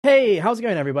Hey, how's it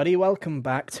going, everybody? Welcome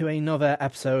back to another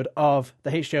episode of the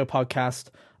HGO podcast.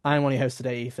 I'm one of your hosts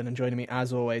today, Ethan, and joining me,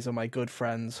 as always, are my good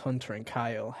friends Hunter and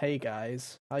Kyle. Hey,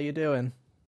 guys, how you doing?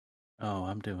 Oh,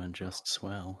 I'm doing just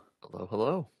swell. Hello,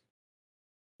 hello.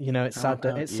 You know, it's How sad.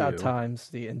 about It's sad you?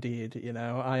 times, indeed. You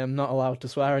know, I am not allowed to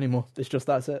swear anymore. It's just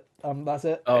that's it. That's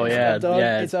it. Oh I'm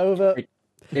done. It's over.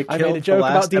 It I made a killed joke the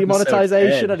about last episode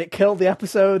demonetization, dead. and it killed the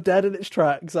episode dead in its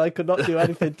tracks. I could not do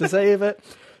anything to save it.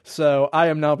 So I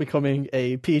am now becoming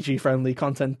a PG-friendly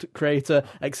content creator,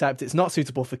 except it's not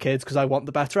suitable for kids because I want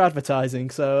the better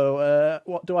advertising. So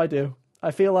what do?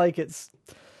 I feel like it's...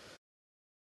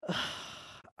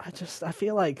 I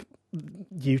feel like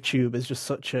YouTube is just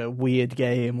such a weird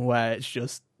game where it's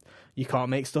just... You can't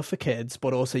make stuff for kids,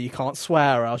 but also you can't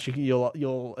swear, or else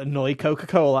you'll annoy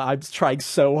Coca-Cola. I'm just trying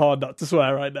so hard not to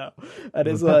swear right now, and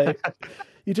it's like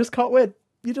you just can't win.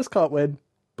 You just can't win.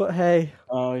 But hey,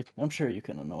 Oh, I'm sure you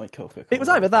can annoy Coca-Cola. it was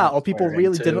either that or people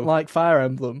really too. didn't like Fire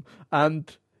Emblem.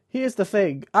 And here's the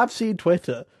thing: I've seen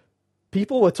Twitter.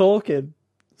 People were talking,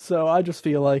 so I just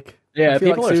feel like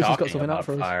people are Susie's talking got something about out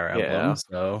for us. Fire Emblem, Yeah.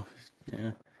 so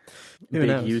yeah. Who Big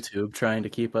knows? YouTube trying to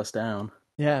keep us down.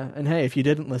 Yeah, and hey, if you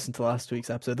didn't listen to last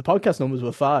week's episode, the podcast numbers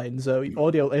were fine. So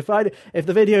audio, if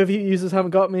the video view users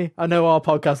haven't got me, I know our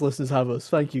podcast listeners have us.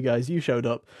 Thank you guys, you showed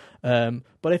up.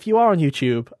 But if you are on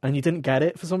YouTube and you didn't get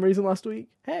it for some reason last week,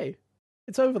 hey,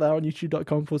 it's over there on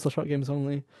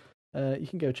youtube.com/rockgamers-only. You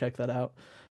can go check that out.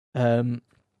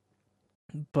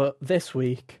 But this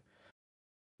week,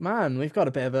 man, we've got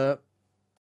a bit of a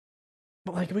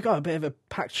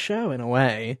packed show in a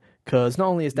way. Because not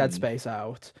only is Dead Space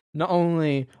out, not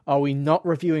only are we not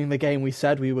reviewing the game we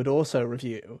said we would also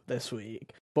review this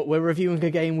week, but we're reviewing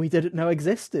a game we didn't know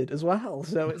existed as well.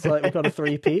 So it's like we've got a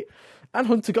three-peat. And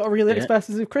Hunter got a really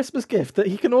expensive Christmas gift that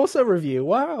he can also review.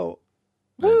 Wow.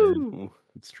 Woo!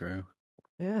 It's true.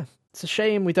 Yeah. It's a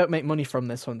shame we don't make money from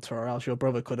this, Hunter, or else your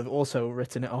brother could have also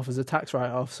written it off as a tax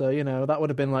write-off. So, that would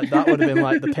have been like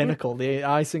the pinnacle, the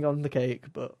icing on the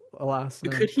cake, but alas.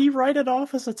 No. Could he write it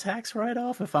off as a tax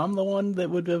write-off if I'm the one that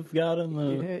would have gotten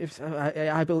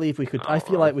the... I believe we could. I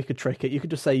feel like we could trick it. You could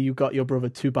just say you got your brother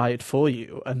to buy it for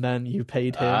you, and then you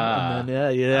paid him, and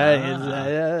then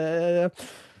yeah.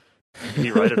 Can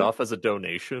you write it off as a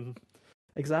donation?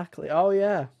 Exactly. Oh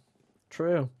yeah,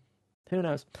 true. Who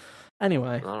knows?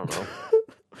 Anyway, I don't know.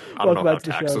 I don't know how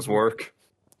taxes work.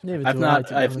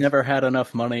 I've never had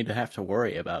enough money to have to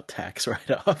worry about tax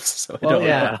write-offs, so I don't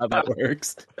know how that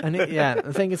works. And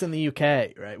the thing is, in the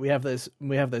UK, right, we have this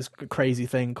crazy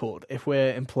thing called, if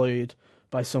we're employed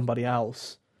by somebody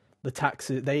else, the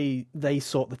taxes they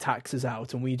sort the taxes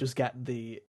out, and we just get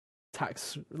the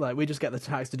tax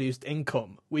deduced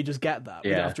income. We just get that.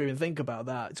 We don't have to even think about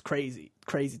that. It's crazy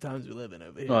times we live in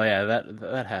over here. Well, yeah,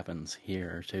 that happens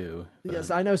here too. But...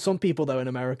 Yes, I know some people though in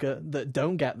America that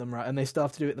don't get them right, and they still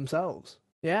have to do it themselves.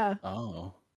 Yeah.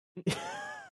 Oh.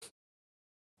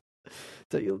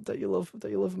 Don't you love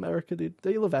America, dude?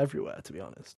 Don't you love everywhere, to be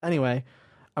honest? Anyway,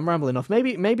 I'm rambling off.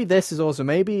 Maybe this is also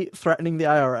threatening the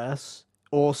IRS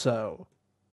also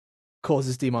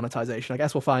causes demonetization. I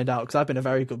guess we'll find out, because I've been a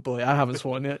very good boy. I haven't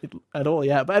sworn it at all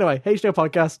yet. But anyway, HDO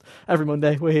podcast every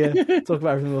Monday. We're here talk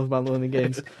about everything we love about learning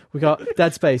games. We got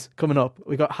Dead Space coming up.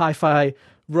 We got Hi-Fi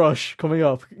Rush coming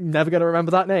up. Never going to remember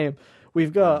that name.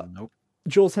 We've got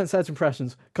Jules 10 Set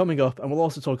Impressions coming up, and we'll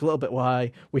also talk a little bit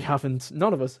why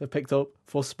none of us have picked up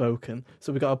Forspoken.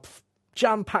 So we've got a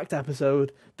jam-packed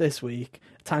episode this week.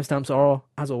 Timestamps are,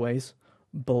 as always,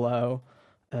 below.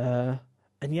 And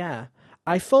yeah,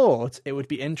 I thought it would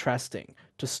be interesting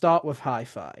to start with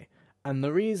Hi-Fi. And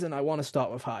the reason I want to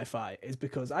start with Hi-Fi is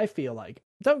because I feel like,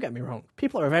 don't get me wrong,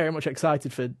 people are very much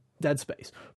excited for Dead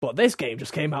Space, but this game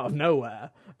just came out of nowhere.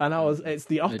 And it's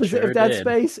the opposite of Dead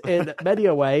Space in many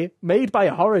a way, made by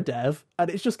a horror dev,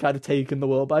 and it's just kind of taken the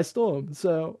world by storm.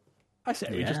 So I say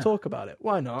we just talk about it.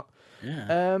 Why not?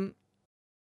 Yeah.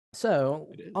 So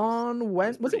on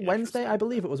was it Wednesday? I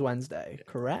believe it was Wednesday,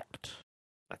 correct?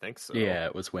 I think so. Yeah,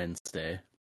 it was Wednesday.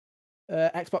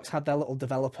 Xbox had their little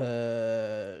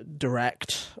developer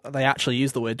direct. They actually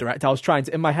used the word direct. I was trying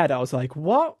to, in my head, I was like,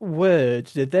 what word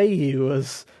did they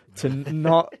use to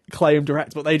not claim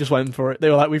direct? But they just went for it. They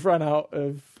were like, we've run out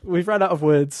of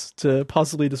words to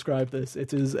possibly describe this.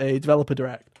 It is a developer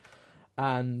direct.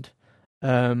 And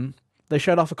they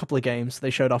showed off a couple of games. They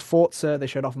showed off Forza, they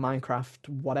showed off Minecraft,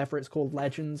 whatever it's called,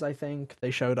 Legends, I think.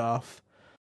 They showed off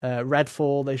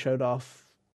Redfall, they showed off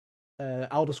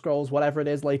Elder Scrolls, whatever it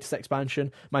is, latest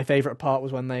expansion. My favourite part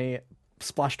was when they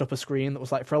splashed up a screen that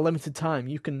was like, for a limited time,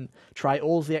 you can try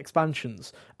all of the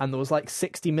expansions, and there was like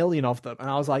 60 million of them, and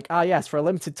I was like, ah yes, for a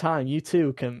limited time, you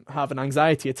too can have an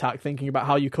anxiety attack thinking about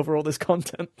how you cover all this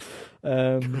content.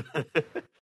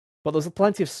 But there's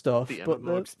plenty of stuff. The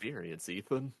MMO experience,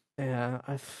 Ethan. Yeah,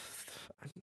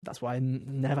 that's why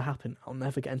never happened. I'll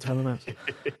never get into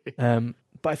MMOs.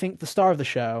 But I think the star of the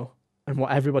show and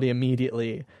what everybody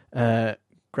immediately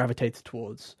gravitated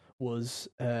towards was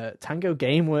Tango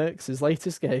Gameworks'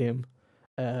 latest game,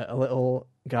 a little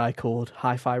guy called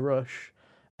Hi-Fi Rush.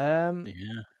 Yeah.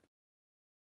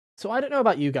 So I don't know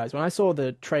about you guys. When I saw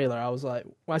the trailer, I was like,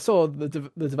 when I saw the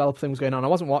developer thing was going on, I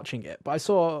wasn't watching it, but I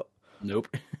saw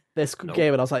this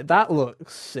game and I was like, that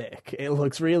looks sick. It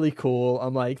looks really cool.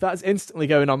 I'm like, that's instantly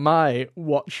going on my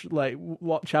watch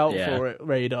out for it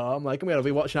radar. I'm like, I'm gonna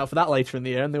be watching out for that later in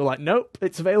the year. And they were like, nope,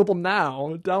 it's available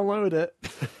now. Download it.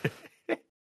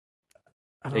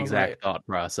 Exact thought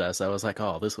process. I was like,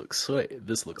 oh, this looks sweet.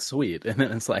 This looks sweet. And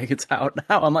then it's like, it's out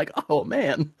now. I'm like, oh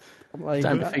man,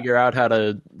 time to figure out how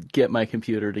to get my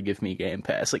computer to give me Game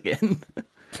Pass again.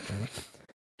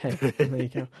 Hey, there you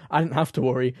go. I didn't have to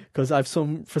worry because I've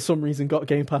for some reason got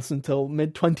Game Pass until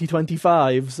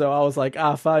mid-2025. So I was like,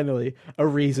 finally, a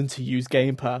reason to use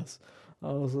Game Pass.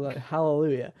 I was like,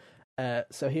 hallelujah.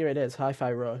 So here it is,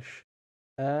 Hi-Fi Rush.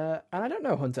 And I don't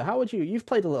know, Hunter, how would you've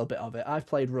played a little bit of it. I've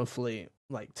played roughly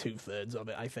like 2/3 of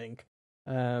it, I think.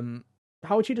 How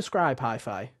would you describe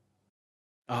Hi-Fi?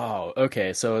 Oh,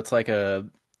 okay. So it's like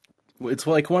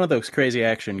one of those crazy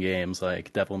action games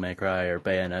like Devil May Cry or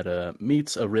Bayonetta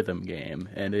meets a rhythm game,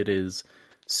 and it is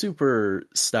super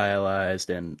stylized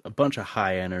and a bunch of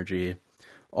high energy,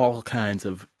 all kinds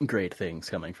of great things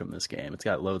coming from this game. It's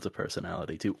got loads of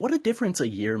personality too. What a difference a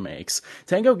year makes.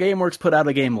 Tango Gameworks put out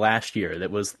a game last year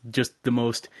that was just the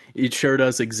most it sure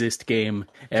does exist game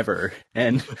ever,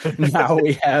 and now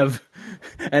we have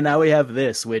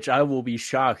this, which I will be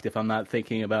shocked if I'm not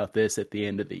thinking about this at the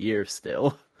end of the year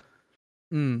still.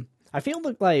 I feel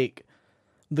like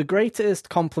the greatest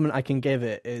compliment I can give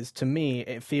it is, to me,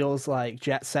 it feels like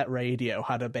Jet Set Radio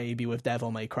had a baby with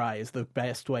Devil May Cry is the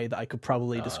best way that I could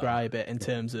probably describe it in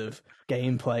terms of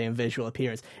gameplay and visual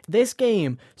appearance. This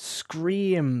game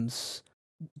screams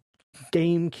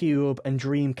GameCube and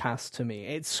Dreamcast to me.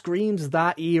 It screams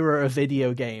that era of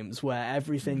video games where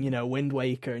everything, Wind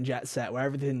Waker and Jet Set, where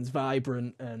everything's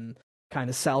vibrant and kind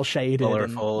of cell-shaded.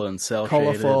 Colorful and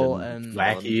cell-shaded and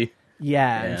wacky.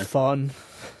 Yeah, and fun.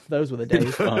 Those were the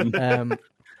days. Fun.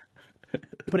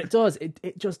 But it does.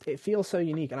 It feels so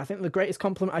unique. And I think the greatest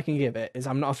compliment I can give it is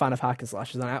I'm not a fan of hack and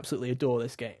slashes, and I absolutely adore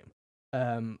this game.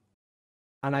 And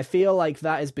I feel like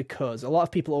that is because a lot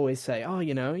of people always say, oh,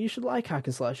 you should like hack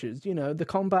and slashes. The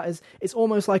combat it's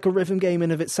almost like a rhythm game in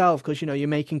of itself because, you're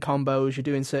making combos, you're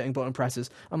doing certain button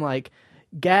presses. I'm like,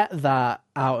 get that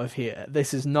out of here.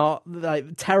 This is not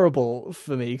terrible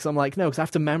for me because I'm like, no, because I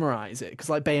have to memorize it. Because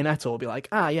like Bayonetta will be like,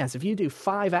 yes, if you do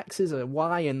 5 X's or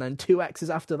Y and then 2 X's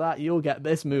after that, you'll get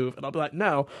this move. And I'll be like,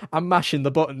 no, I'm mashing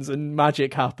the buttons and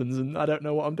magic happens and I don't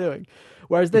know what I'm doing.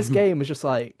 Whereas this game was just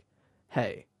like,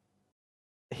 hey,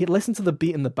 listen to the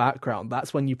beat in the background.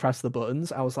 That's when you press the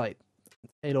buttons. I was like,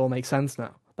 it all makes sense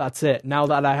now. That's it. Now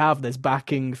that I have this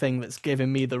backing thing that's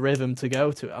giving me the rhythm to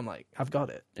go to, I'm like, I've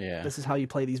got it. Yeah. This is how you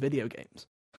play these video games.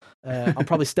 I'll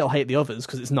probably still hate the others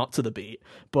because it's not to the beat,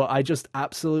 but I just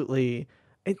absolutely,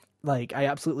 I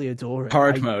absolutely adore it.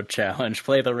 Hard mode challenge.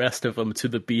 Play the rest of them to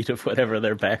the beat of whatever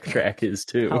their backtrack is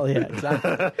too. Hell yeah,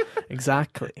 exactly.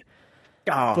 Exactly.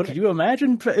 Oh, could you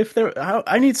imagine if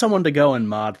I need someone to go and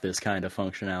mod this kind of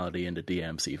functionality into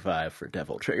DMC5 for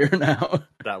Devil Trigger now.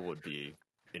 That would be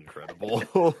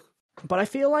incredible. But I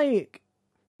feel like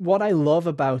what I love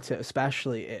about it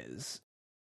especially is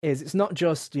it's not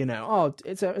just,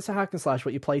 it's a hack and slash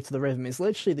what you play to the rhythm. It's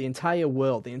literally the entire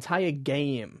world, the entire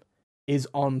game is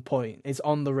on point. It's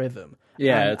on the rhythm.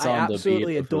 Yeah, and it's on the beat. I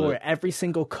absolutely adore it. Every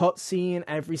single cutscene,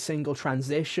 every single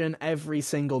transition, every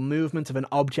single movement of an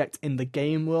object in the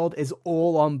game world is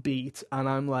all on beat. And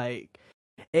I'm like,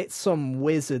 it's some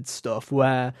wizard stuff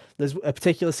where there's a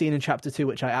particular scene in chapter 2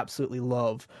 which I absolutely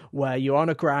love, where you're on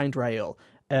a grind rail.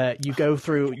 You go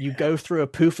through a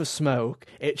poof of smoke.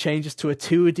 It changes to a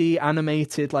 2D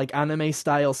animated, anime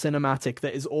style cinematic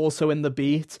that is also in the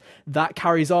beat. That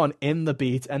carries on in the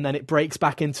beat, and then it breaks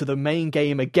back into the main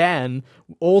game again,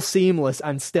 all seamless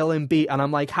and still in beat. And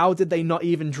I'm like, how did they not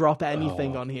even drop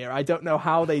anything on here? I don't know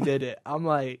how they did it. I'm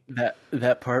like,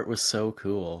 that part was so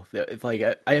cool.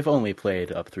 I've only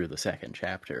played up through the second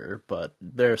chapter, but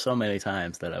there are so many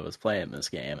times that I was playing this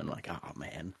game and like, oh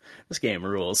man, this game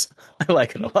rules. I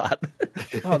like it it a lot.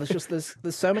 Oh,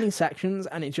 there's so many sections,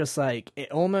 and it just like it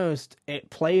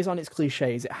plays on its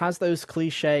cliches. It has those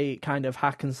cliche kind of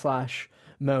hack and slash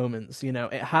moments. You know,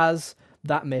 it has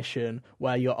that mission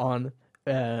where you're on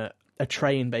a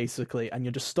train basically, and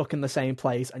you're just stuck in the same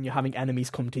place, and you're having enemies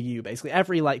come to you. Basically,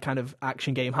 every like kind of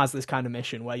action game has this kind of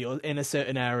mission where you're in a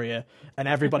certain area, and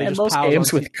everybody And just most powers games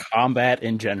onto with combat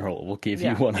in general will give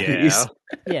Yeah. you one of Yeah. these.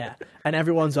 yeah, and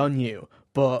everyone's on you.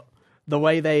 But the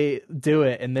way they do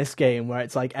it in this game, where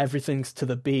it's like everything's to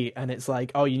the beat, and it's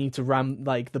like, oh, you need to ram,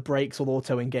 like the brakes will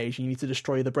auto engage, you need to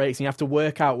destroy the brakes, and you have to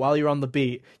work out while you're on the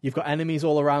beat. You've got enemies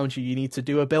all around you. You need to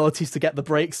do abilities to get the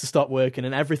brakes to stop working,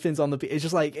 and everything's on the beat. It's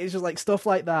just like stuff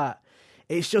like that.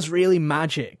 It's just really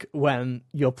magic when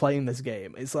you're playing this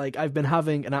game. It's like I've been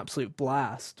having an absolute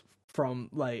blast from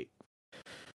like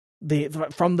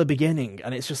from the beginning,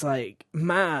 and it's just like,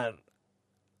 man,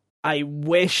 I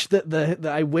wish that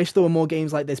I wish there were more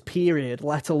games like this. Period.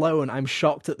 Let alone, I'm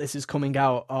shocked that this is coming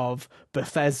out of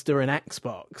Bethesda and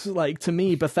Xbox. Like, to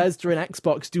me, Bethesda and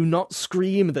Xbox do not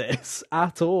scream this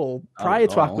at all prior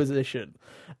to acquisition,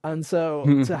 and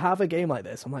so to have a game like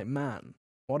this, I'm like, man,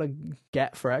 what a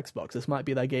get for Xbox. This might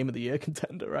be their Game of the Year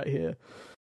contender right here.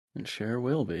 It sure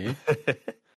will be.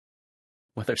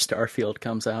 Whether Starfield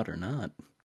comes out or not.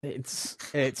 It's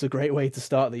a great way to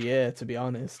start the year, to be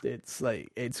honest.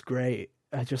 It's great.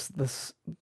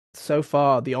 So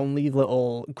far, the only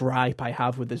little gripe I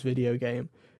have with this video game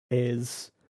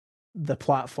is the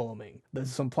platforming.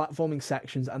 There's some platforming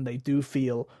sections, and they do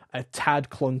feel a tad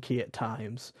clunky at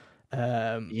times.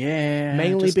 Yeah,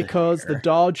 mainly just a because the hair.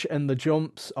 dodge and the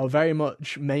jumps are very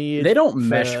much made. They don't for-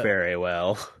 mesh very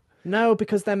well. No,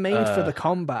 because they're made for the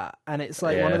combat, and it's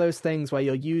like one yeah. of those things where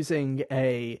you're using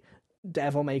a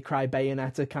Devil May Cry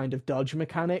Bayonetta kind of dodge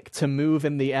mechanic to move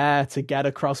in the air to get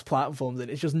across platforms, and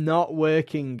it's just not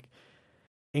working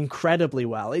incredibly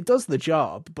well. It does the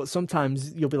job, but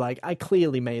sometimes you'll be like, I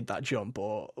clearly made that jump,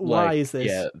 or why Like, is this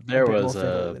yeah, a there bit was more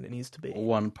fiddly than it needs to be?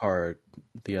 one part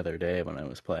the other day when I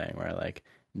was playing where I like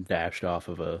dashed off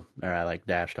of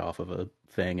a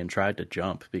thing and tried to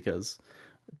jump because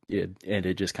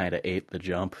it just kind of ate the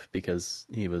jump because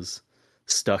he was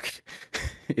stuck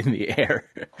in the air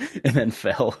and then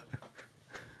fell.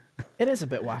 It is a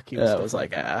bit wacky. With I stuff was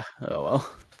like, that. oh well.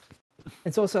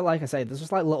 It's also, like I say, there's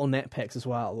just like little nitpicks as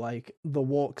well. Like the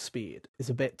walk speed is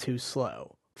a bit too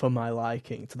slow for my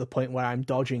liking, to the point where I'm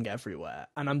dodging everywhere,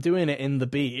 and I'm doing it in the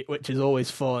beat, which is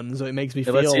always fun. So it makes me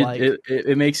feel like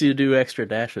it makes you do extra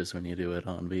dashes when you do it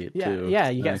on beat too. yeah,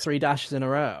 It's you nice. get 3 dashes in a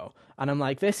row. And I'm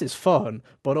like, this is fun,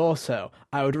 but also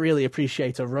I would really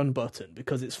appreciate a run button,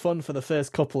 because it's fun for the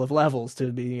first couple of levels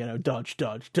to be, dodge,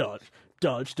 dodge, dodge,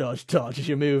 dodge, dodge, dodge as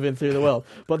you're moving through the world.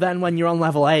 But then when you're on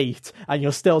level 8 and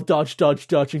you're still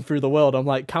dodging through the world, I'm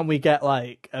like, can we get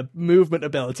like a movement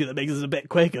ability that makes us a bit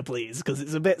quicker, please? Because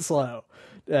it's a bit slow.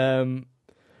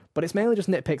 But it's mainly just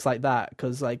nitpicks like that,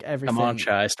 because like everything. Come on,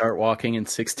 Chai, start walking in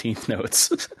 16th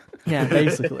notes. Yeah,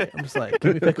 basically. I'm just like,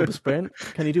 can we pick up a sprint?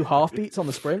 Can you do half beats on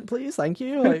the sprint, please? Thank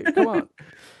you. Like, come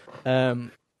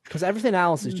on. Because everything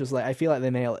else is just like, I feel like they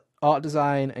nail it. Art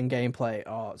design and gameplay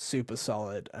are super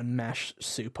solid and mesh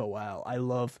super well. I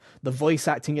love the voice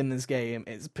acting in this game.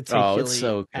 It's particularly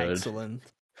so good. excellent.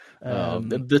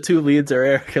 The two leads are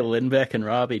Erica Lindbeck and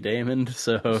Robbie Damon.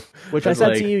 So, Which I it's said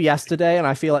like- to you yesterday, and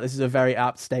I feel like this is a very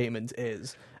apt statement,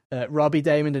 is Robbie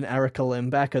Damon and Erica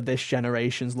Lindbeck are this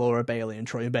generation's Laura Bailey and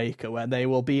Troy Baker, where they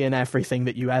will be in everything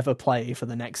that you ever play for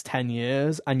the next 10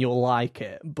 years, and you'll like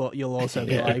it, but you'll also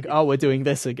be like, oh, we're doing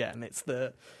this again.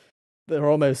 They're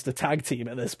almost a tag team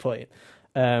at this point.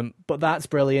 But that's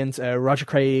brilliant. Roger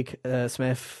Craig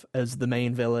Smith as the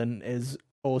main villain is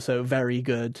also very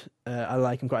good. I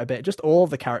like him quite a bit. Just all of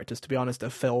the characters, to be honest, are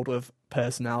filled with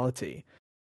personality.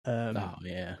 oh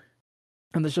yeah.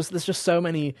 And there's just so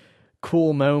many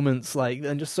cool moments,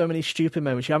 and just so many stupid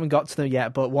moments. You haven't got to them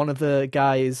yet, but one of the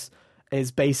guys is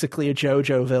basically a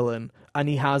JoJo villain, and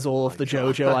he has all of the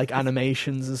JoJo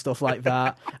animations and stuff like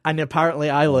that. And apparently,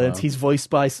 I learned he's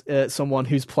voiced by someone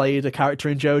who's played a character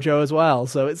in JoJo as well.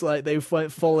 So it's like they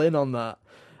went full in on that.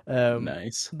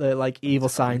 Nice. The evil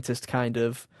scientist kind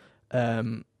of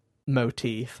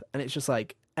motif, and it's just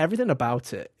like everything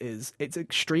about it's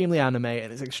extremely anime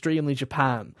and it's extremely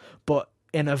Japan, but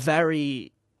in a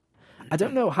very, I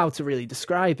don't know how to really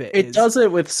describe it. It does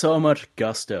it with so much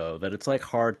gusto that it's like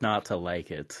hard not to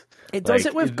like it. It does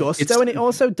it with gusto, and it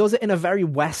also does it in a very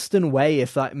Western way.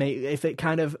 If it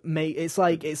kind of it's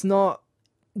like, it's not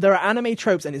there are anime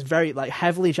tropes, and it's very like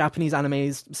heavily Japanese anime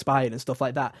inspired and stuff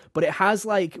like that. But it has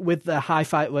like with the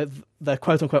hi-fi, with the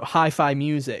quote unquote hi-fi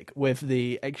music, with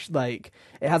the like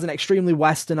it has an extremely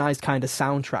westernized kind of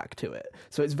soundtrack to it.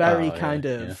 So it's very kind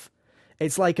of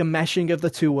it's like a meshing of the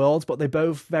two worlds, but they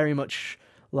both very much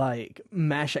like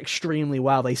mesh extremely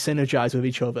well. They synergize with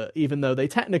each other, even though they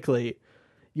technically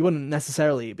you wouldn't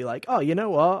necessarily be like, oh, you know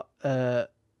what,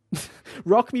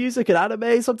 rock music and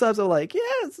anime. Sometimes I'm like,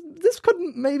 yeah, this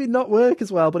couldn't maybe not work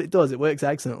as well, but it does. It works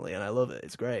excellently, and I love it.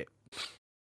 It's great.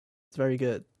 It's very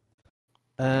good.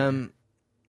 I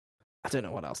don't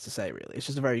know what else to say really. It's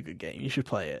just a very good game. You should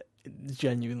play it. It's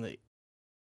genuinely.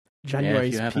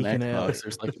 January's if you have an peaking Xbox, early.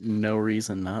 there's like no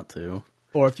reason not to.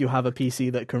 Or if you have a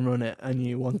PC that can run it and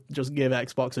you want just give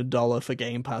Xbox $1 for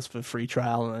Game Pass for free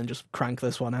trial and then just crank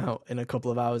this one out in a couple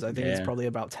of hours. I think it's probably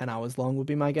about 10 hours long would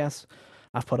be my guess.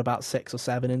 I've put about 6 or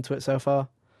 7 into it so far.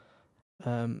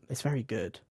 It's very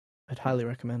good. I'd highly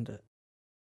recommend it.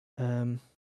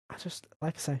 I just,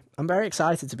 like I say, I'm very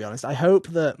excited to be honest. I hope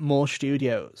that more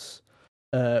studios,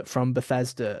 from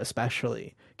Bethesda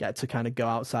especially, get to kind of go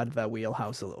outside of their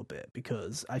wheelhouse a little bit,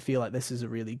 because I feel like this is a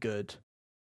really good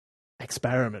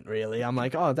experiment really. I'm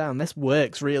like, oh damn, this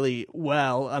works really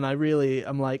well, and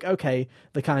I'm like, okay,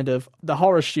 the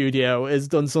horror studio has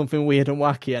done something weird and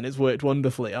wacky and it's worked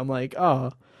wonderfully. I'm like,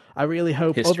 oh, I really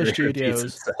hope History other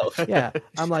studios yeah,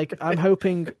 I'm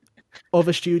hoping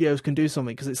other studios can do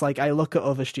something, because it's like I look at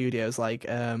other studios like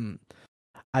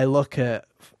I look at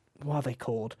what are they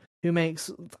called, we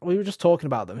were just talking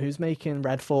about them, who's making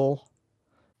Redfall.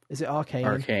 Is it Arcane?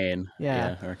 Arcane.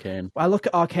 Yeah, Arcane. I look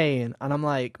at Arcane and I'm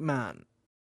like, man,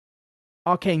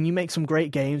 Arcane, you make some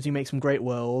great games, you make some great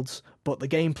worlds, but the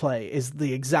gameplay is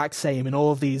the exact same in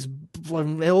all these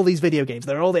video games.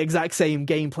 They're all the exact same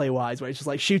gameplay-wise, where it's just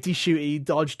like shooty,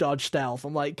 dodge, stealth.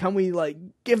 I'm like, can we like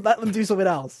let them do something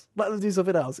else? Let them do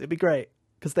something else. It'd be great,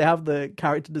 because they have the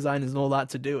character designers and all that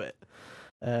to do it.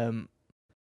 I'd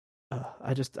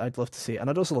love to see it, and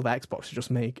I'd also love Xbox to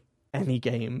just make any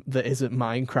game that isn't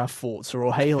Minecraft, Forza,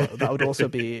 or Halo. That would also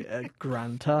be a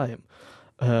grand time.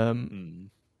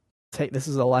 Take this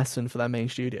as a lesson for their main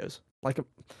studios. Like,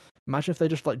 imagine if they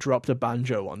just like dropped a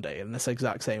banjo one day in this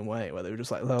exact same way, where they were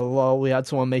just like, "Oh, well, we had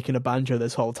someone making a banjo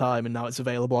this whole time, and now it's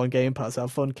available on Game Pass.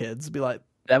 Have fun, kids." Be like,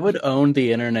 that would own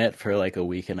the internet for like a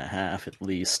week and a half at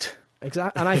least.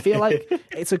 Exactly, and I feel like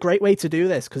it's a great way to do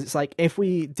this, because it's like if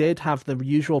we did have the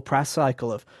usual press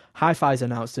cycle of Hi-Fi's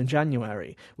announced in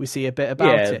January, we see a bit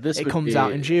about it, it comes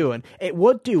out in June, it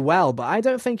would do well, but I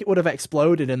don't think it would have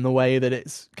exploded in the way that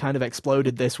it's kind of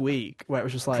exploded this week, where it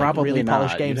was just like probably really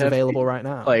polished games available right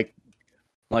now.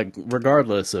 Like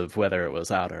regardless of whether it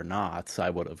was out or not, I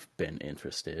would have been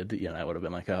interested. You know, I would have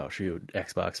been like, oh shoot,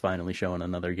 Xbox finally showing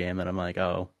another game that I'm like,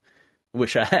 oh,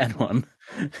 wish I had one.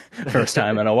 First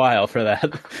time in a while for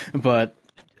that. But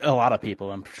a lot of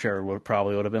people, I'm sure, would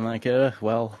have been like,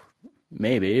 well,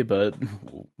 maybe, but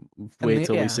wait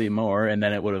till we see more, and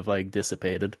then it would have like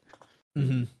dissipated.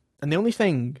 Mm-hmm. And the only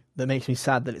thing that makes me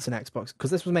sad that it's an Xbox, because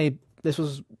this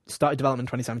was started development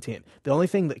in 2017. The only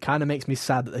thing that kind of makes me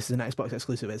sad that this is an Xbox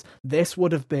exclusive is this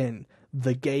would have been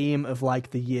the game of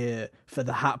like the year for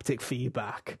the haptic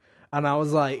feedback. And I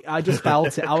was like, I just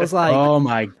felt it. I was like, oh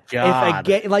my god!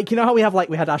 If like, you know how we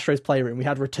had Astro's Playroom, we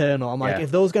had Returnal. I'm like,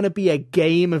 if there was going to be a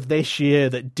game of this year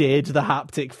that did the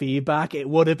haptic feedback, it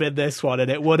would have been this one, and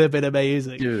it would have been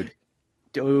amazing, dude.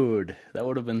 That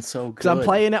would have been so good. Because I'm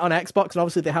playing it on Xbox, and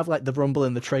obviously they have like the rumble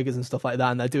and the triggers and stuff like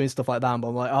that, and they're doing stuff like that. But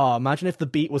I'm like, oh, imagine if the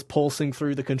beat was pulsing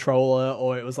through the controller,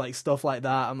 or it was like stuff like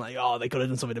that. I'm like, oh, they could have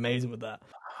done something amazing with that.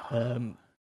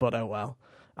 But oh well.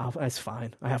 It's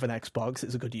fine. I have an Xbox.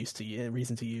 It's a good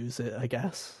reason to use it, I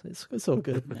guess. It's all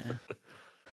good.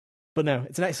 But no,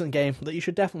 it's an excellent game that you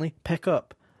should definitely pick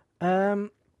up.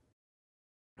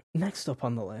 Next up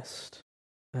on the list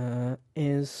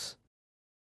is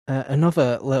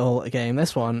another little game.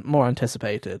 This one, more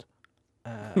anticipated.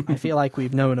 I feel like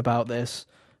we've known about this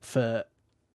for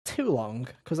too long,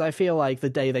 because I feel like the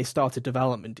day they started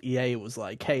development, EA was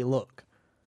like, hey, look,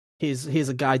 here's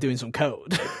a guy doing some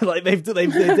code. Like they did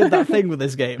that thing with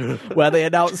this game where they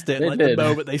announced it the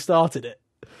moment they started it.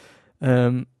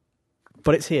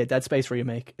 But it's here. Dead Space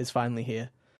Remake is finally here.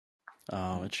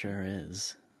 Oh, it sure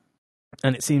is.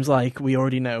 And it seems like we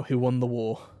already know who won the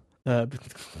war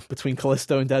between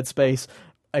Callisto and Dead Space.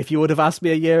 If you would have asked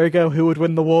me a year ago who would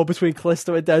win the war between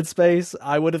Callisto and Dead Space,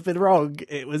 I would have been wrong.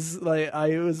 It was like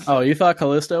Oh, you thought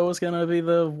Callisto was gonna be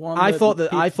the one? I thought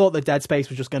that Dead Space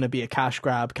was just gonna be a cash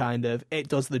grab, kind of. It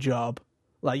does the job.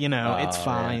 Like, it's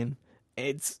fine. Yeah.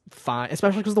 It's fine,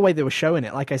 especially because of the way they were showing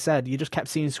it. Like I said, you just kept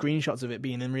seeing screenshots of it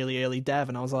being in really early dev,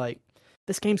 and I was like,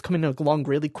 this game's coming along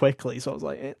really quickly, so I was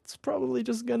like, it's probably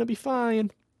just gonna be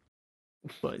fine.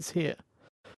 But it's here,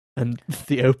 and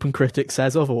the Open Critic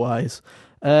says otherwise.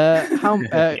 Yeah, it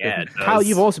Kyle, does.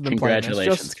 you've also been playing this.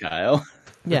 Congratulations, Kyle.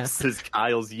 Yeah, This is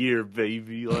Kyle's year,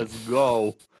 baby. Let's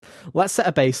go. let's set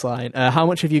a baseline. How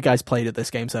much have you guys played at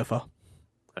this game so far?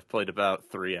 I've played about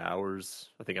 3 hours.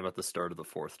 I think I'm at the start of the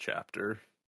 4th chapter.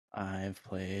 I've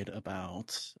played about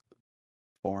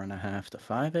 4.5 to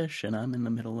 5-ish, and I'm in the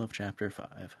middle of chapter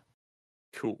 5.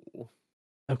 Cool.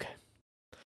 Okay.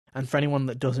 And for anyone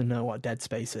that doesn't know what Dead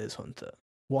Space is, Hunter,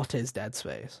 what is Dead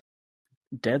Space?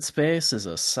 Dead Space is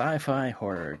a sci-fi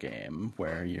horror game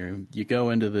where you go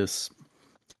into this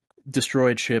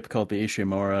destroyed ship called the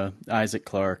Ishimura. Isaac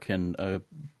Clarke and a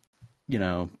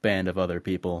band of other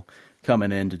people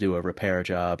coming in to do a repair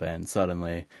job, and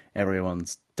suddenly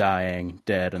everyone's dying,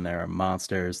 dead, and there are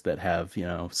monsters that have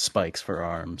spikes for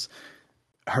arms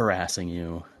harassing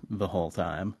you the whole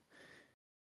time.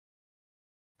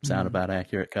 Sound about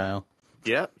accurate, Kyle?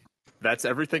 Yeah, that's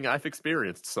everything I've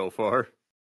experienced so far.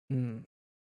 And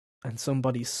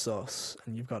somebody's sus,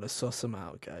 and you've got to suss them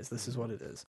out, guys. This is what it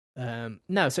is.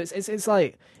 No, so it's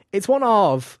like it's one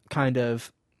of kind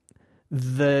of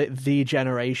the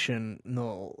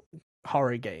generational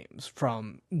horror games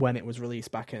from when it was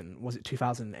released back in, was it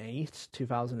 2008,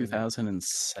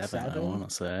 2007, I want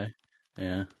to say.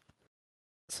 Yeah.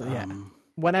 So yeah,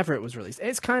 whenever it was released,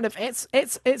 it's kind of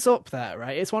it's up there,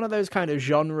 right? It's one of those kind of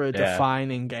genre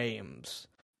defining games.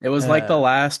 It was like the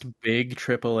last big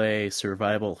AAA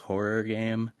survival horror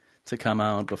game to come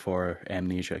out before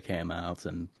Amnesia came out,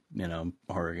 and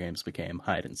horror games became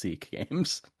hide and seek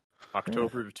games.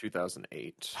 October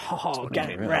 2008. Oh,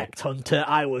 get wrecked, Hunter.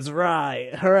 I was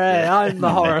right. Hooray, I'm the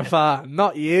horror fan,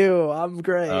 not you. I'm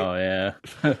great. Oh, yeah.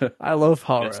 I love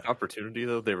horror. Next opportunity,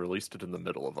 though, they released it in the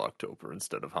middle of October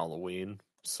instead of Halloween.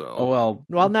 So,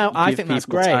 well, no, I think that's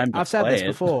great. I've said this it.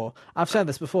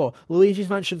 before. Luigi's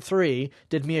Mansion 3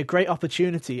 did me a great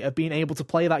opportunity of being able to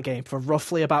play that game for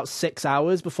roughly about 6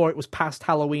 hours before it was past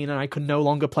Halloween and I could no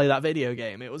longer play that video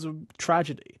game. It was a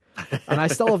tragedy. And I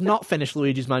still have not finished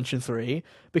Luigi's Mansion 3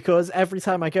 because every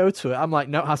time I go to it, I'm like,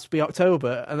 no, it has to be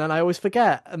October. And then I always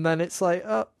forget. And then it's like,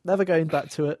 oh, never going back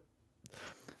to it.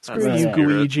 Screw you,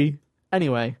 Luigi.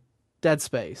 Anyway, Dead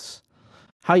Space.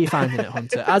 How are you finding it,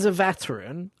 Hunter? As a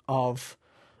veteran of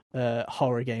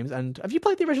horror games, and have you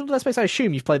played the original Dead Space? I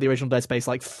assume you've played the original Dead Space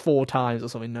like 4 times or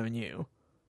something, knowing you.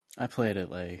 I've played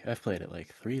it like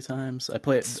 3 times. I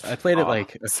played it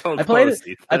like so I played close,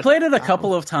 it. I played it a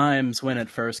couple of times when it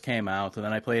first came out, and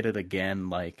then I played it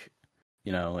again like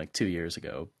 2 years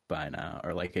ago by now,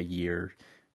 or like a year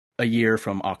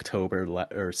from October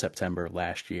or September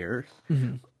last year.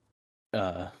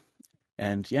 Mm-hmm.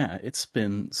 And yeah, it's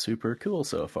been super cool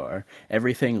so far.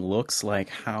 Everything looks like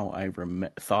how I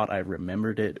thought I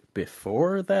remembered it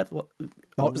before that. Oh,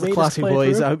 it's the classy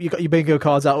boys. I hope you got your bingo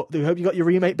cards out. I hope you got your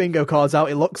remake bingo cards out.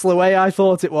 It looks the way I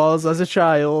thought it was as a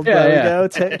child. Yeah, there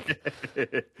we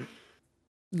go.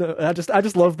 No, I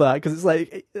just love that because it's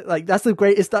like that's the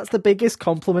greatest. That's the biggest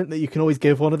compliment that you can always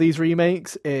give one of these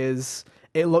remakes is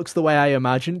it looks the way I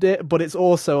imagined it, but it's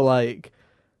also like.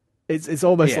 It's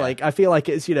almost like I feel like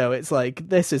it's it's like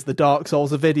this is the Dark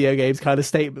Souls of video games kind of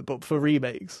statement, but for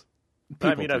remakes.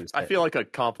 I feel like a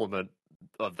compliment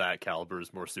of that caliber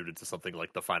is more suited to something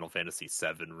like the Final Fantasy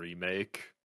VII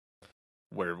remake,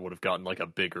 where it would have gotten like a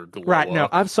bigger glow Right, no,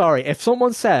 up. I'm sorry. If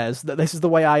someone says that this is the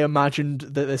way I imagined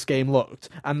that this game looked,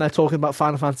 and they're talking about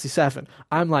Final Fantasy VII,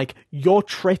 I'm like, you're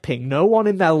tripping. No one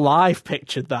in their life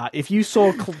pictured that. If you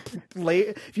saw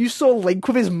Link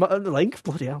with his Link,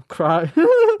 bloody hell, cry.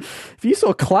 If you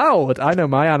saw Cloud, I know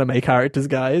my anime characters,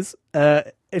 guys.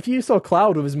 If you saw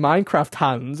Cloud with his Minecraft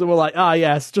hands, and were like,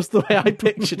 yes, just the way I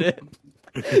pictured it.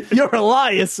 You're a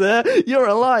liar, sir. You're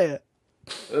a liar.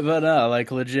 But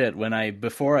like legit,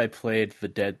 before I played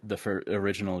the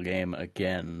original game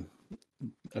again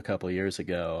a couple of years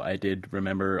ago, I did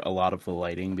remember a lot of the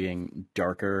lighting being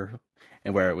darker,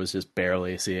 and where it was just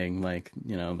barely seeing like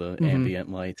the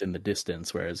ambient light in the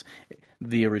distance, whereas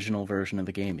the original version of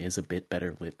the game is a bit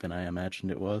better lit than I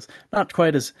imagined it was. Not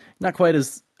quite as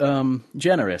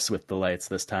generous with the lights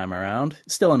this time around.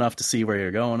 Still enough to see where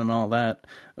you're going and all that,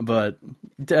 but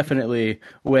definitely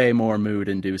way more mood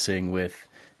inducing with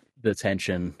the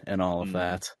tension and all of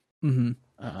that.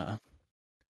 Mm-hmm.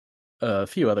 A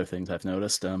few other things I've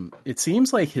noticed. It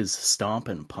seems like his stomp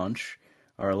and punch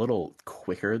are a little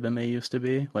quicker than they used to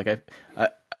be. Like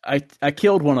I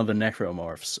killed one of the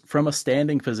necromorphs from a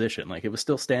standing position. Like it was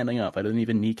still standing up. I didn't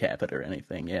even kneecap it or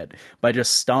anything yet by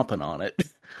just stomping on it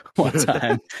one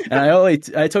time. And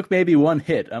I took maybe one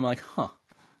hit. I'm like, all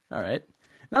right.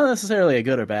 not necessarily a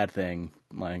good or bad thing.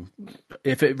 Like,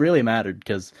 if it really mattered,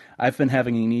 because I've been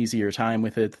having an easier time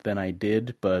with it than I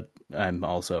did, but I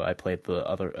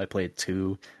played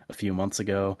two a few months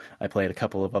ago. I played a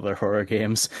couple of other horror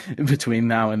games between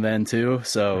now and then too,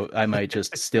 so I might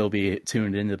just still be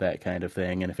tuned into that kind of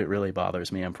thing. And if it really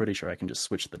bothers me, I'm pretty sure I can just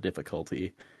switch the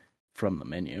difficulty from the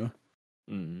menu.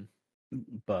 Mm.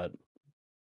 But,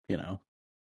 you know.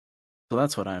 So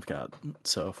that's what I've got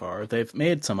so far. They've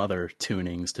made some other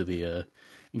tunings to the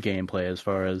gameplay as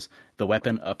far as the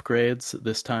weapon upgrades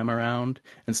this time around.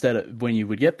 Instead of when you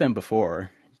would get them before,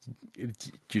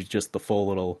 just the full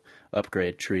little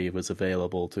upgrade tree was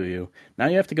available to you. Now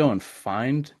you have to go and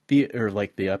find the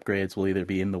upgrades will either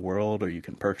be in the world or you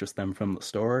can purchase them from the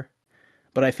store.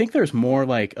 But I think there's more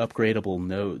like upgradable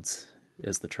nodes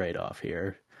as the trade-off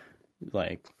here.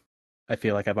 Like, I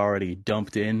feel like I've already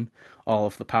dumped in all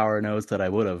of the power nodes that I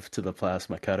would have to the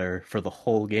plasma cutter for the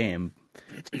whole game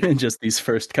in just these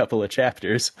first couple of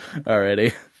chapters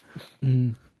already.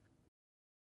 Mm.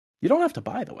 You don't have to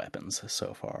buy the weapons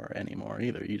so far anymore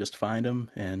either. You just find them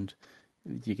and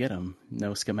you get them.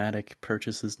 No schematic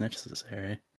purchases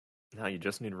necessary. Now you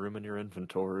just need room in your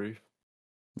inventory.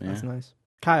 Yeah. That's nice.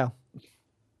 Kyle.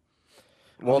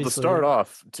 Well, Obviously- to start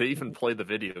off, to even play the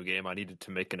video game, I needed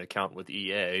to make an account with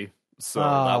EA. So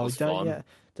that was fun. Yeah,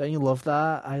 don't you love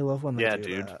that? I love when they Yeah, do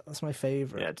dude. that. That's my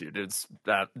favorite. Yeah, dude,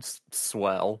 that's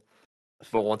swell.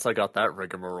 But once I got that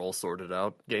rigmarole sorted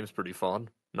out, game's pretty fun.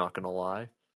 Not gonna lie.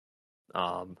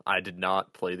 I did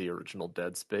not play the original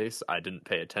Dead Space. I didn't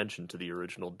pay attention to the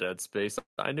original Dead Space.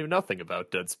 I knew nothing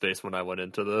about Dead Space when I went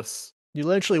into this You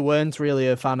literally weren't really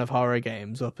a fan of horror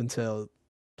games up until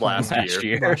last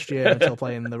year. last year until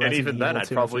playing the And Resident even Evil then, I'd 2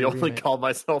 and probably 3 only remake. call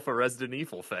myself a Resident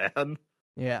Evil fan.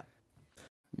 Yeah.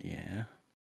 Yeah.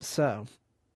 So,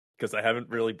 Because I haven't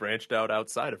really branched out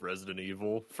outside of Resident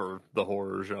Evil for the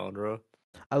horror genre.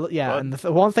 But- and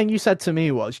the one thing you said to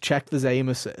me was check the aim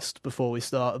assist before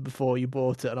you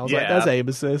bought it, and I was like, Yeah. "There's aim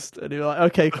assist," and you were like,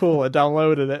 "Okay, cool," I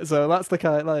downloaded it. So that's the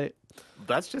kind like,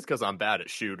 That's just because I'm bad at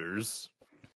shooters.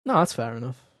 no, that's fair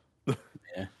enough.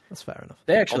 Yeah. That's fair enough.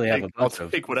 They actually I'll have a I'll bunch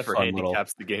of take whatever fun little...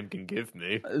 handicaps the game can give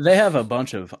me. They have a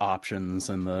bunch of options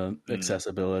in the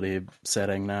accessibility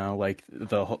setting now. Like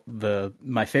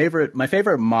my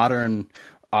favorite modern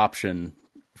option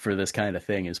for this kind of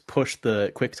thing is push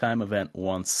the QuickTime event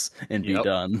once and be Yep.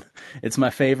 done. It's my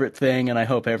favorite thing, and I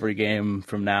hope every game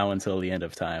from now until the end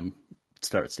of time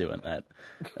starts doing that.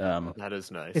 That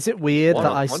is nice. Is it weird One-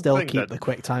 that I one still thing keep that- the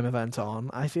QuickTime event on?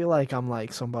 I feel like I'm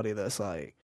like somebody that's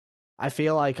like, I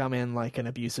feel like I'm in like an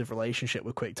abusive relationship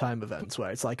with QuickTime events where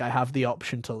it's like I have the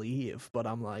option to leave, but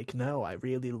I'm like, no, I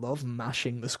really love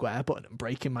mashing the square button and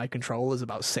breaking my controllers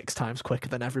about 6 times quicker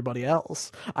than everybody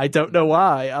else. I don't know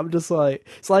why. I'm just like,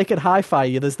 it's like in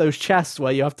Hi-Fi, there's those chests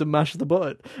where you have to mash the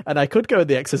button, and I could go in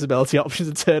the accessibility options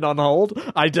and turn on hold.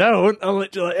 I don't. I'm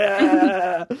literally like,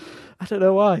 yeah. I don't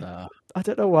know why. I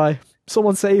don't know why.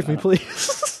 Someone save me,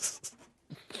 please.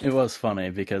 It was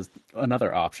funny because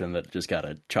another option that just got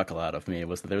a chuckle out of me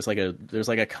was that there's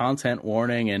like a content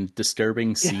warning and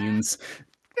disturbing scenes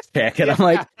check, and I'm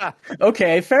like,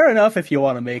 okay, fair enough if you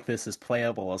want to make this as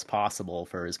playable as possible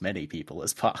for as many people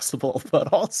as possible,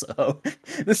 but also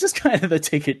this is kind of the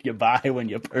ticket you buy when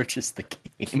you purchase the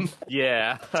game.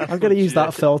 Yeah. I'm gonna use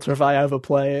that filter if I ever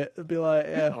play it. It'd be like,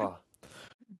 yeah.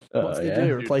 Oh, What do they yeah.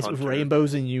 do? Replace it with Hunter.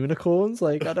 rainbows and unicorns?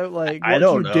 Like, I don't like. What I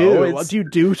don't do you know. do? It's- What do you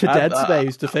do to Dead I-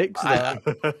 Space to fix that?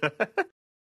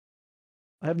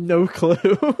 I have no clue.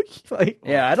 Like,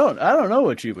 Yeah, I don't know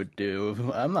what you would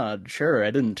do. I'm not sure. I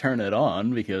didn't turn it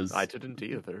on because I didn't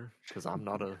either, because I'm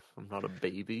not a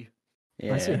baby.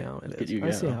 yeah, I see how it look at is. you I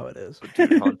see go. how it is. But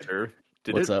dude, Hunter,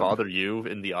 did What's it up? bother you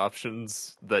in the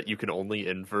options that you can only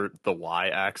invert the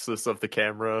y-axis of the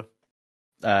camera?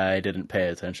 I didn't pay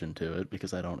attention to it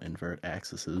because I don't invert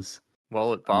axes.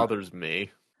 Well, it bothers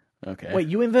me. Okay. Wait,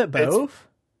 you invert It's- both?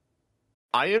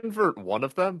 I invert one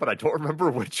of them, but I don't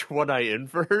remember which one I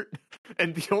invert.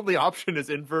 And the only option is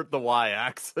invert the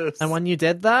y-axis. And when you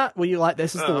did that, were you like,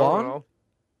 "This is I the don't one"? know.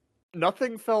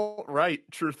 Nothing felt right,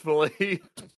 truthfully.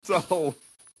 So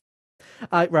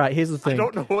Right. Here's the I thing.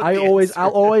 don't know what I'll the always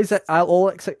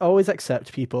answer always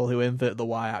accept people who invert the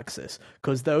y-axis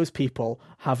because those people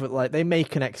have it like they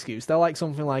make an excuse. They're like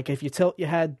something like if you tilt your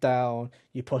head down,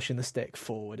 you're pushing the stick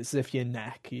forward. It's as if you're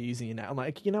using your neck. I'm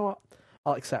like, you know what?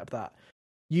 I'll accept that.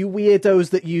 You weirdos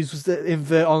that use the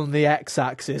invert on the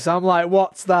x-axis. I'm like,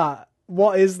 what's that?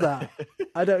 What is that?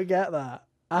 I don't get that.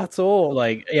 at all.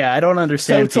 Like, yeah, I don't So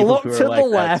understand to people look who to are the like that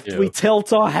left, we too.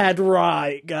 tilt our head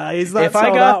right, guys. That's If I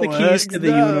how got that the keys works. to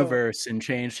the No. universe and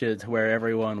changed it to where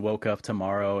everyone woke up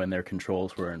tomorrow and their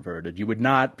controls were inverted, you would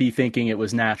not be thinking it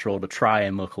was natural to try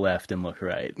and look left and look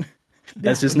right. Yeah,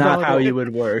 That's just not not at how all. you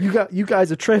would work. You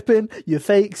guys are tripping. You're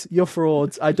fakes. You're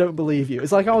frauds. I don't believe you.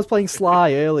 It's like I was playing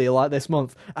Sly earlier, like this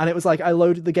month, and it was like I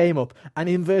loaded the game up, and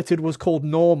inverted was called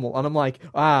normal, and I'm like,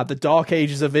 the dark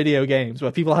ages of video games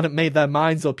where people hadn't made their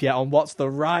minds up yet on what's the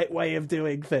right way of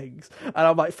doing things, and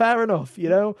I'm like, fair enough,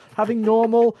 having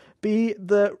normal be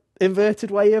the inverted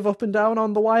way of up and down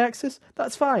on the y-axis,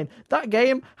 that's fine. That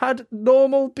game had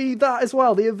normal be that as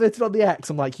well, the inverted on the x.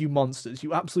 I'm like, you monsters,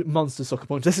 you absolute monster sucker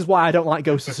punch. This is why I don't like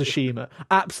Ghost of Tsushima.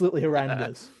 Absolutely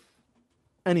horrendous.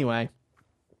 Anyway,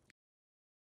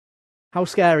 how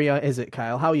scary is it,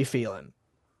 Kyle? How are you feeling?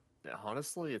 Yeah,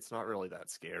 honestly, it's not really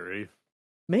that scary.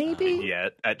 Maybe?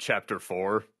 Yet at chapter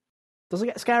 4. Does it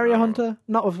get scarier, No. Hunter?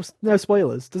 Not with no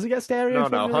spoilers. Does it get scarier? No,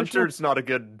 from the original? Hunter's not a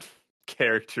good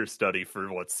character study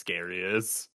for what scary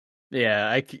is.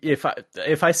 Yeah, if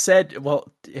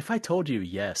I told you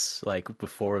yes, like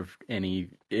before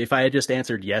if I had just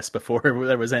answered yes before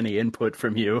there was any input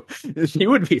from you, you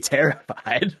would be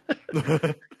terrified.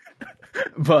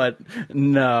 But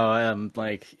no,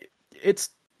 it's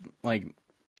like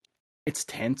it's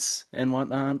tense and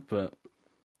whatnot, but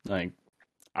like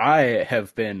I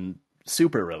have been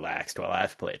super relaxed while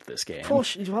I've played this game. Of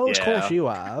course you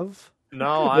have.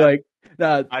 No, Like,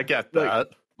 I get like, that.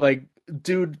 Like,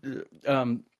 dude,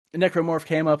 Necromorph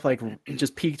came up, like,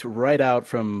 just peeked right out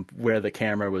from where the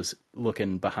camera was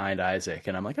looking behind Isaac,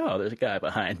 and I'm like, oh, there's a guy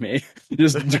behind me.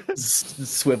 just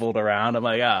swiveled around. I'm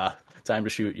like, time to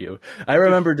shoot you. I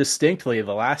remember distinctly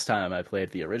the last time I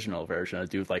played the original version, a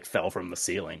dude, like, fell from the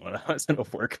ceiling when I was in a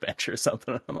workbench or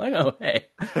something. I'm like, oh, hey,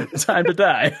 time to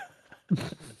die.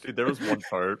 Dude, there was one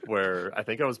part where I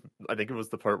think it was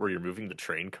the part where you're moving the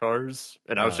train cars,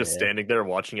 and I was just standing there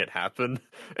watching it happen.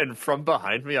 And from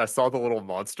behind me, I saw the little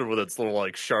monster with its little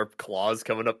like sharp claws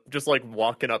coming up, just like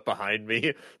walking up behind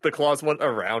me. The claws went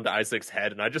around Isaac's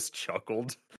head, and I just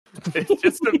chuckled.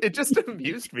 It just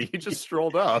amused me. He just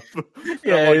strolled up.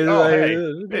 Yeah, I'm like,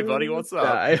 oh like, hey buddy, what's up?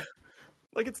 die.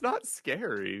 Like it's not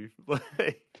scary. Maybe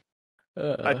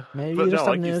but you just no, have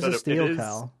like you nerves said, of steel,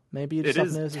 Cal. Maybe you just it have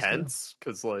is nerves of steel. tense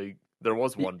because like there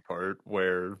was one part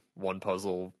where one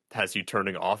puzzle has you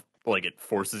turning off, like it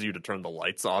forces you to turn the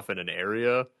lights off in an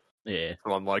area. Yeah.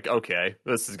 So I'm like, okay,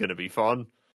 this is gonna be fun.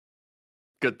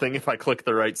 Good thing if I click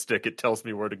the right stick, it tells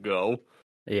me where to go.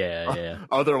 Yeah.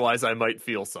 Otherwise, I might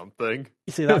feel something.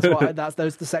 You see, those are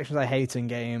the sections I hate in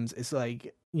games. It's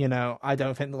like, I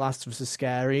don't think The Last of Us is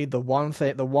scary. The one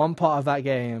part of that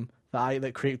game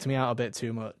that creeped me out a bit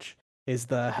too much is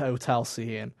the hotel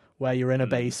scene where you're in a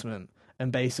basement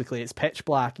and basically it's pitch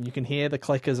black and you can hear the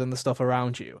clickers and the stuff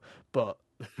around you, but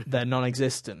they're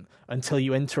non-existent until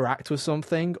you interact with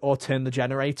something or turn the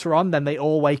generator on. Then they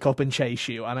all wake up and chase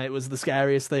you, and it was the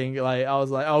scariest thing. Like I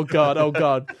was like, oh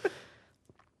god.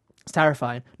 It's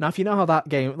terrifying. Now, if you know how that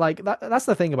game, like that's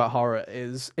the thing about horror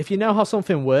is if you know how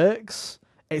something works,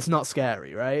 it's not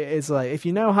scary, right? It's like if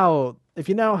you know how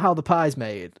the pie's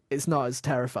made, it's not as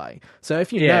terrifying. So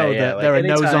if you know that like there are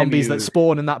no anytime zombies that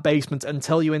spawn in that basement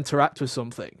until you interact with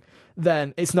something,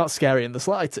 then it's not scary in the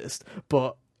slightest.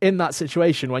 But in that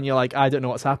situation, when you're like, I don't know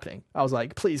what's happening, I was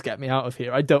like, please get me out of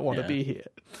here. I don't want to be here.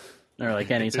 Or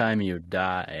like anytime you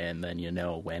die and then you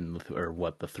know when or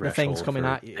what the threshold the thing's coming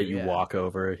at you that you walk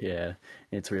over,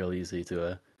 it's real easy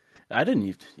to. I didn't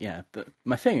even,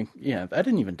 I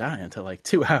didn't even die until like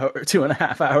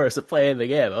 2.5 hours of playing the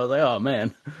game. I was like, oh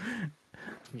man,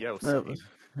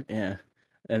 yeah.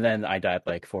 And then I died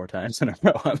like 4 times in a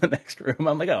row on the next room.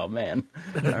 I'm like, oh man,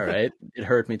 all right, it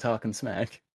hurt me talking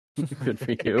smack. Good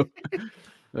for you.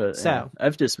 But So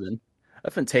I've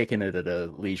been taking it at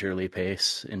a leisurely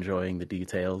pace, enjoying the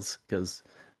details, because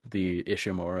the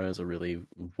Ishimura is a really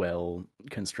well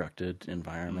constructed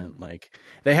environment. Like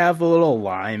they have the little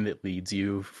line that leads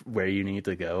you where you need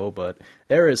to go, but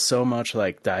there is so much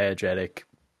like diegetic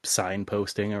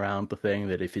signposting around the thing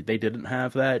that if they didn't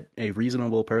have that, a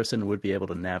reasonable person would be able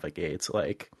to navigate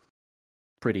like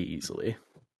pretty easily.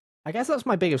 I guess that's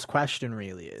my biggest question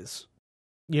really is,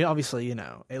 obviously,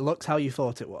 it looks how you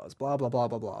thought it was, blah, blah, blah,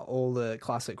 blah, blah, all the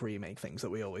classic remake things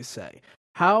that we always say.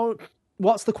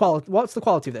 What's the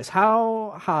quality of this?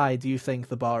 How high do you think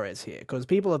the bar is here? Because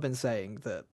people have been saying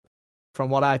that, from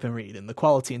what I've been reading, the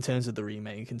quality in terms of the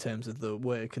remake, in terms of the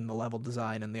work and the level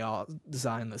design and the art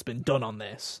design that's been done on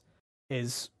this,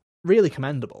 is really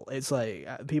commendable. It's like,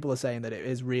 people are saying that it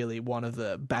is really one of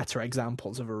the better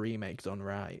examples of a remake done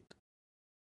right.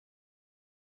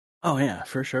 Oh yeah,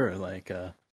 for sure.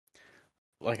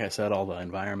 Like I said, all the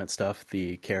environment stuff,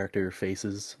 the character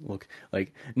faces look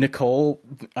like Nicole,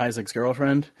 Isaac's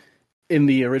girlfriend, in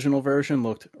the original version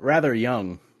looked rather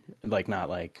young, like not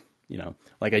like,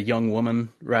 like a young woman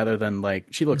rather than like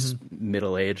she looks Hmm.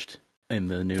 middle aged in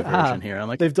the new version Ah, here. I'm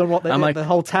like, they've done what they I'm did, like, the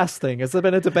whole test thing. Has there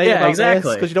been a debate yeah, about this?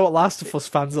 exactly. Because you know what Last of Us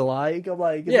fans are like. I'm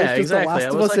like, is this Yeah, just a exactly.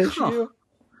 Last of Us issue?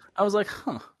 I was like,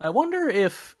 huh. I wonder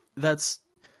if that's.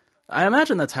 I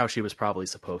imagine that's how she was probably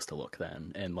supposed to look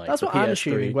then. And like That's what I'm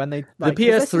assuming when they The like,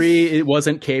 because this PS3, is it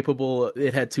wasn't capable.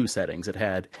 It had two settings. It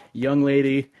had young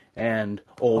lady and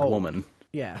old old. woman.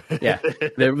 Yeah, Yeah,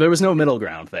 there was no middle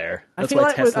ground there. That's why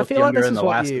Tess I looked feel like younger this in is The what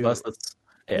Last of Us. you. That's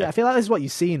Yeah, yeah, I feel like this is what you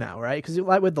see now, right? Because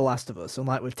like with The Last of Us and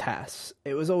like with Tess,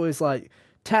 it was always like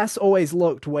Tess always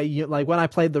looked way like when I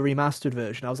played the remastered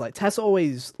version, I was like Tess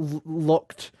always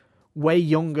looked way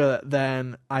younger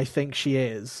than I think she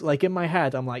is. Like in my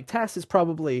head, I'm like Tess is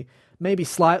probably maybe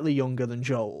slightly younger than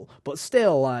Joel, but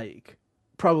still like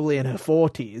probably in her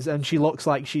 40s, and she looks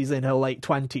like she's in her late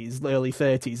 20s, early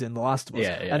 30s in The Last of Us.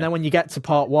 yeah, And yeah. then when you get to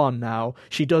part 1 now,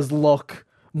 she does look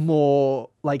more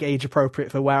like age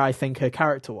appropriate for where I think her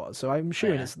character was. So I'm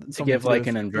assuming Yeah. it's To something give to do like with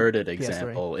an the inverted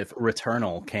PS3. example, if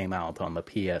Returnal came out on the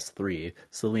PS3,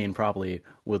 Celine probably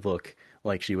would look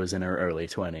like she was in her early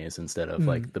 20s instead of Mm.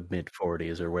 like the mid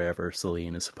 40s or wherever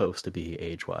Celine is supposed to be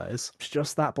age wise. It's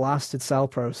just that blasted cell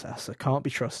processor. Can't be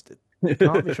trusted.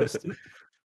 Can't be trusted.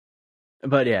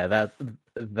 But yeah,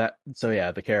 that so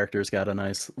yeah, the character's got a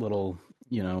nice little,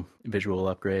 visual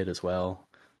upgrade as well.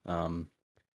 Um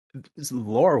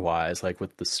Lore wise, like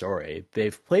with the story,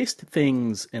 they've placed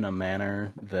things in a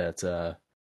manner that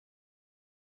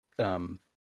um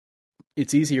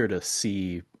it's easier to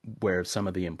see where some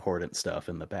of the important stuff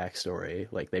in the backstory,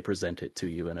 like they present it to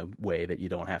you in a way that you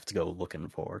don't have to go looking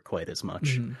for quite as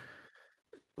much. Mm-hmm.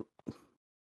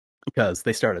 Because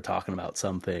they started talking about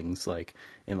some things like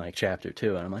in like chapter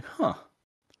 2, and I'm like, huh,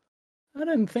 I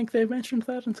didn't think they mentioned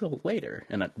that until later.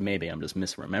 And maybe I'm just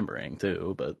misremembering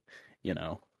too, but you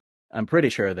know, I'm pretty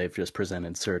sure they've just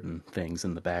presented certain things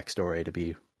in the backstory to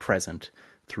be present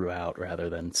throughout rather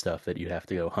than stuff that you'd have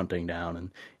to go hunting down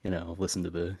and, listen to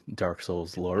the Dark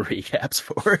Souls lore recaps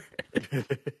for.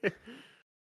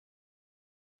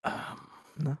 um,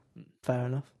 No, fair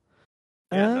enough.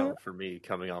 Yeah, Uh, no, for me,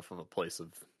 coming off of a place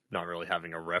of not really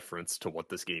having a reference to what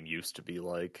this game used to be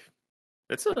like,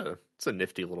 it's a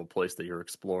nifty little place that you're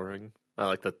exploring. I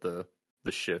like that the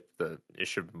ship, the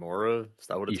Ishimura, is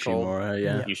that what it's called? Ishimura,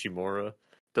 yeah. yeah. Ishimura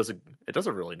does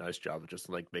a really nice job of just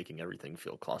like making everything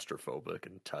feel claustrophobic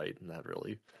and tight, and that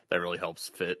really helps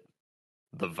fit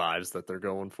the vibes that they're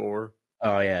going for.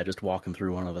 Oh yeah, just walking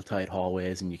through one of the tight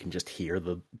hallways and you can just hear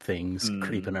the things Mm,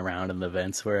 creeping around in the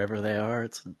vents wherever they are.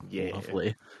 It's yeah.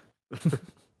 lovely.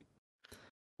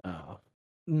 Oh.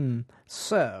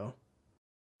 So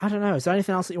I don't know. Is there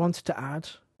anything else that you wanted to add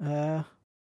uh,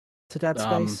 to Dead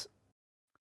Um, Space?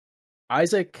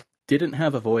 Isaac didn't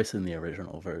have a voice in the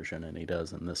original version, and he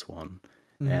does in this one,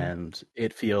 Mm-hmm. and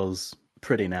it feels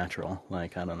pretty natural.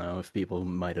 Like I don't know if people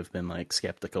might have been like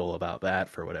skeptical about that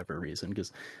for whatever reason,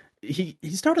 because he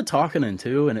started talking in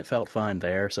two, and it felt fine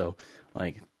there. So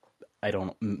like I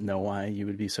don't know why you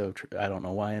would be so. I don't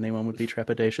know why anyone would be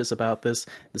trepidatious about this.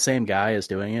 The same guy is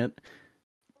doing it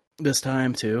this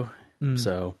time too, Mm.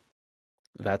 so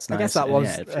that's I guess nice. that And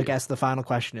yeah, was. I guess the final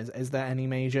question is there any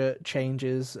major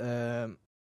changes?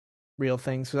 Real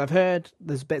things, because I've heard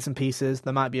there's bits and pieces.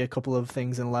 There might be a couple of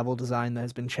things in level design that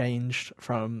has been changed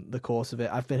from the course of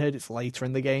it. I've been heard it's later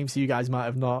in the game, so you guys might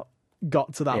have not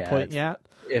got to that yeah, point yet.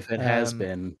 if it has Um,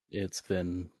 been, it's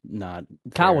been not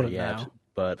Cal there wouldn't yet. know.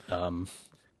 But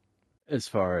as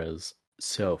far as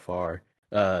so far,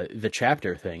 the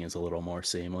chapter thing is a little more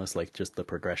seamless, like just the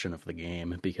progression of the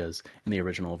game. Because in the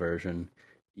original version,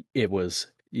 it was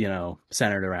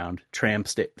centered around tram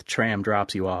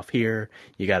drops you off here.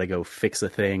 You got to go fix a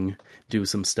thing, do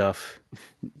some stuff,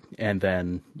 and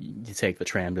then you take the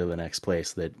tram to the next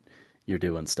place that you're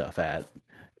doing stuff at.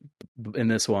 In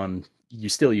this one, you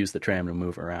still use the tram to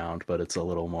move around, but it's a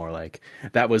little more like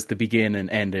that was the begin and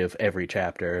end of every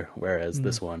chapter, whereas Mm,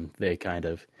 this one they kind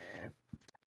of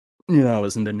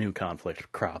as the new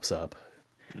conflict crops up,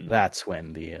 Mm. that's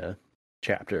when the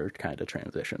chapter kind of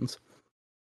transitions.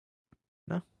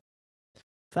 no,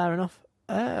 fair enough.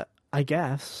 I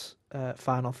guess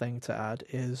final thing to add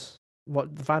is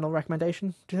what the final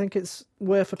recommendation. Do you think it's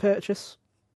worth a purchase?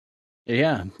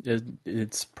 Yeah,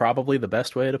 it's probably the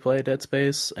best way to play Dead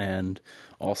Space, and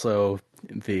also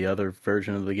the other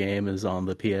version of the game is on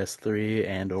the PS3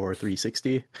 and or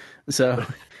 360. So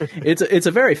it's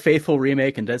a very faithful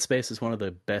remake, and Dead Space is one of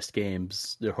the best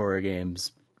games, the horror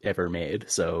games ever made.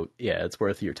 So yeah, it's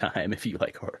worth your time if you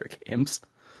like horror games.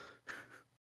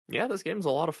 Yeah, this game's a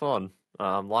lot of fun.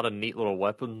 A lot of neat little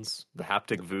weapons. The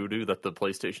haptic voodoo that the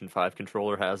PlayStation 5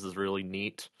 controller has is really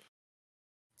neat.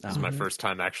 This is my first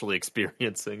time actually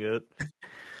experiencing it.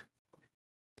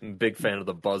 I'm a big fan of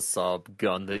the buzzsaw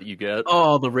gun that you get.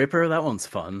 Oh, the Ripper, that one's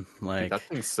fun. Dude, Like that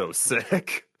thing's so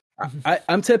sick.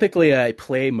 I'm typically I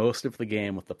play most of the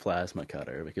game with the plasma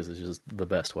cutter because it's just the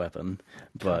best weapon.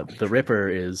 But the Ripper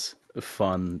is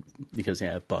fun because you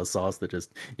have buzzsaws that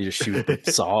you just shoot the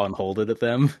saw and hold it at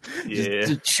them. Yeah.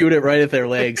 Just shoot it right at their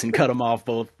legs and cut them off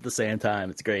both at the same time.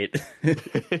 It's great.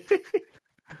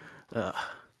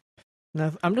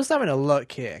 Now, I'm just having a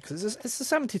look here because it's a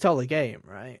 $70 game,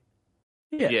 right?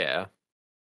 Yeah.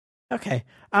 Okay,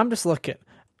 I'm just looking.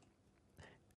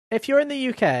 If you're in the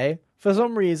UK, for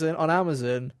some reason on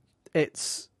Amazon,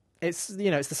 it's the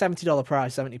 $70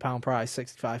 price, £70 price,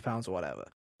 £65 or whatever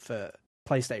for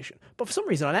PlayStation. But for some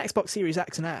reason on Xbox Series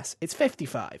X and S, it's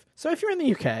 $55. So if you're in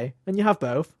the UK and you have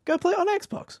both, go play it on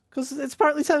Xbox because it's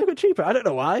apparently technically cheaper. I don't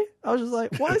know why. I was just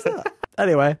like, what is that?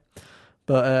 Anyway,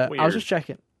 but I was just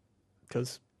checking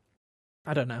because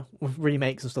I don't know, with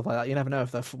remakes and stuff like that, you never know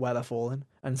if where they're falling.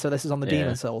 And so this is on the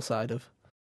Demon Soul side of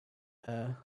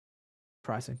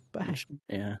pricing. But hey.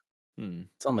 Yeah.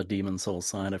 It's on the Demon Soul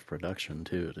side of production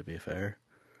too, to be fair.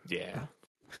 Yeah.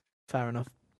 Fair enough.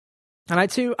 And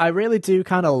I really do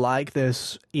kind of like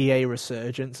this EA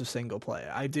resurgence of single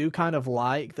player. I do kind of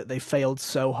like that they failed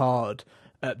so hard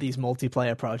at these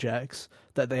multiplayer projects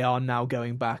that they are now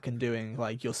going back and doing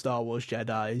like your Star Wars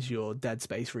Jedis, your Dead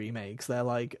Space remakes. They're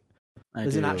like,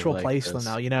 there's an actual place for them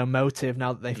now. You know, Motive,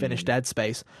 now that they finished Dead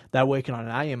Space, they're working on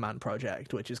an Iron Man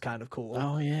project, which is kind of cool.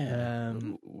 Oh, yeah.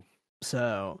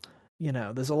 So, you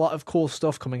know, there's a lot of cool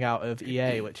stuff coming out of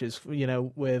EA, which is, you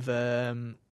know, with their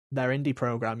indie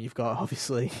program, you've got,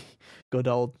 obviously, good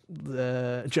old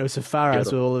Joseph Fares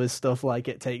with all of his stuff like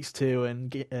It Takes Two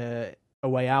and A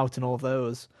Way Out and all of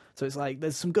those. So it's like,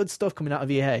 there's some good stuff coming out of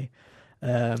EA.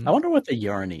 I wonder what the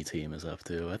Yarny team is up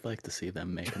to. I'd like to see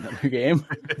them make another game.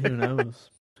 Who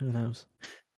knows?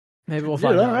 Maybe we'll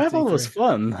find out. Unravel was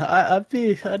fun. I'd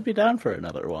be down for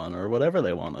another one or whatever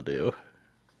they want to do.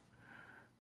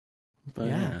 But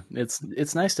yeah,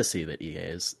 it's nice to see that EA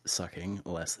is sucking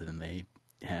less than they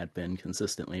had been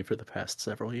consistently for the past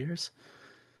several years.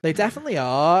 They definitely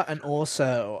are, and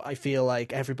also I feel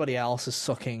like everybody else is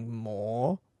sucking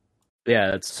more.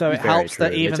 Yeah, so it helps true.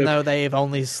 That even though they've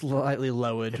only slightly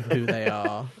lowered who they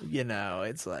are, you know,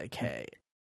 it's like, hey,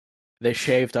 they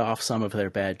shaved off some of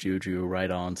their bad juju right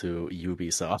onto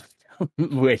Ubisoft,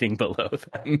 waiting below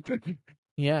them.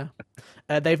 Yeah,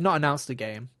 they've not announced a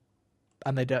game,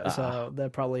 and they don't, so they're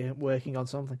probably working on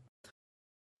something.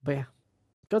 But yeah,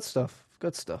 good stuff.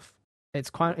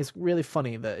 It's really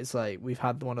funny that it's like we've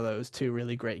had one of those two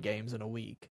really great games in a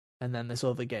week. And then this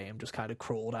other game just kind of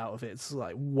crawled out of its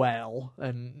like well,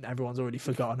 and everyone's already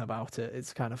forgotten about it.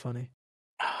 It's kind of funny.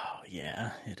 Oh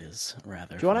yeah, it is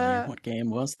rather. Do you wanna... What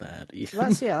game was that?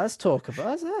 Let's talk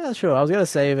about. Sure, I was gonna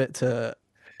save it to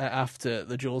after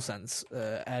the DualSense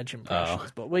Edge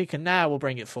impressions, but we'll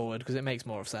bring it forward because it makes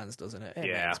more sense, doesn't it?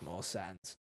 It makes more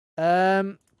sense.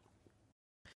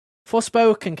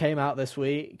 Forspoken came out this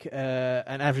week,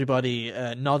 and everybody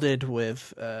nodded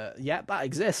with, yeah, that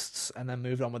exists, and then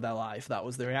moved on with their life. That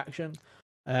was the reaction.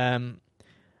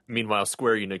 Meanwhile,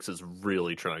 Square Enix is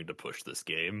really trying to push this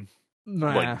game.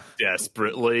 Like,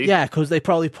 desperately. Yeah, because they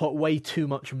probably put way too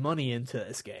much money into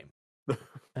this game.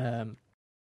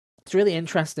 It's really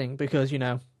interesting because, you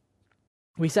know,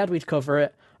 we said we'd cover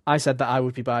it. I said that I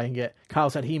would be buying it. Kyle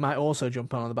said he might also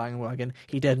jump on the bandwagon.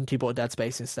 He didn't. He bought Dead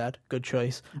Space instead. Good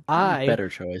choice. Better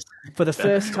choice. For the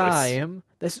first time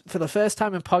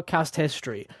in podcast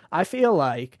history, I feel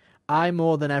like I,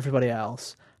 more than everybody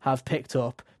else, have picked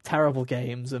up terrible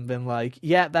games and been like,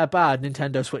 yeah, they're bad.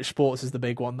 Nintendo Switch Sports is the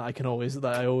big one that I always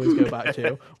go back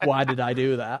to. Why did I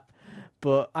do that?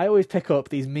 But I always pick up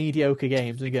these mediocre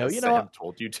games and go, you know what?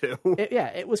 Told you to.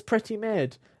 It was pretty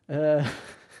mid.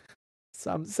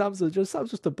 Sam's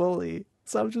just a bully.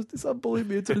 Sam bullied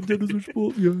me into Nintendo Switch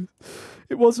Sports, guys.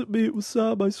 It wasn't me, it was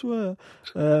Sam, I swear.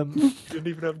 Didn't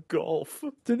even have golf.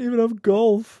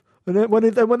 And then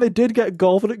when they did get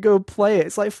golf, I didn't go and play it.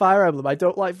 It's like Fire Emblem. I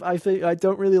don't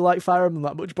really like Fire Emblem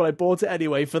that much, but I bought it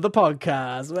anyway for the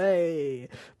podcast. Hey.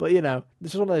 But you know,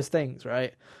 this is one of those things,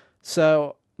 right?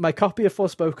 So my copy of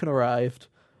Forspoken arrived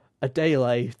a day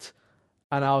late,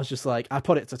 and I was just like, I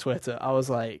put it to Twitter. I was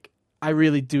like, I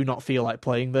really do not feel like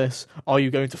playing this. Are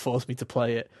you going to force me to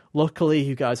play it? Luckily,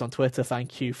 you guys on Twitter,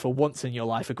 thank you, for once in your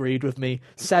life agreed with me,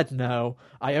 said no.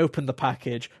 I opened the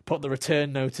package, put the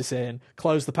return notice in,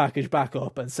 closed the package back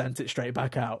up, and sent it straight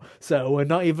back out. So we're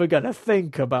not even going to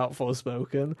think about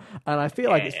Forspoken. And I feel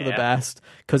like it's for the best,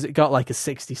 because it got like a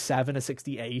 67, a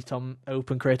 68 on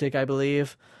OpenCritic, I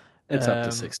believe. It's up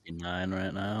to 69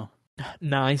 right now.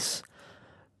 Nice.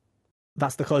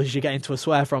 That's the closest you're getting to a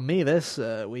swear from me this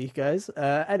week, guys.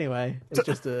 Anyway, it's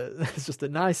just a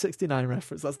nice 69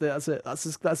 reference. That's it. That's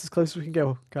as close as we can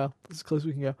go, Carl. That's as close as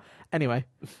we can go. Anyway,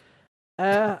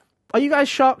 are you guys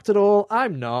shocked at all?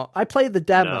 I'm not. I played the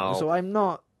demo, so I'm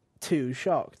not too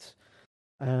shocked.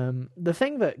 The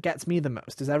thing that gets me the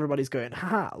most is everybody's going,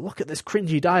 haha, look at this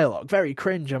cringy dialogue. Very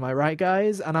cringe, am I right,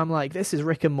 guys? And I'm like, this is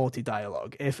Rick and Morty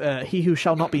dialogue. If He Who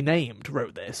Shall Not Be Named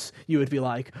wrote this, you would be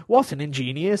like, what an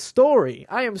ingenious story.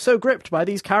 I am so gripped by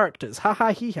these characters. Ha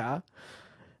ha hee ha.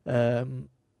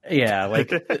 Yeah, like,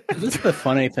 this is the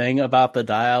funny thing about the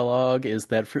dialogue is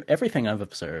that for everything I've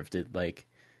observed, it, like,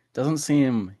 doesn't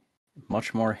seem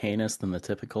much more heinous than the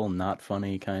typical not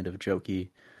funny kind of jokey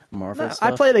Marvel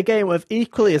stuff. I played a game with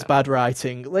equally as bad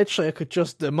writing, literally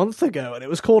just a month ago, and it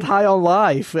was called High on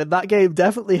Life, and that game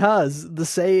definitely has the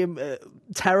same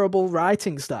terrible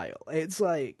writing style. It's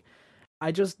like,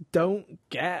 I just don't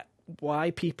get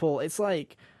why people... It's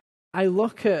like, I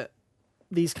look at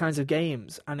these kinds of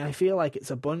games, and I feel like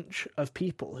it's a bunch of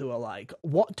people who are like,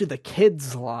 what do the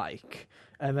kids like?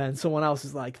 And then someone else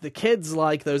is like, the kids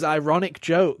like those ironic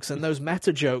jokes and those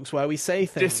meta jokes where we say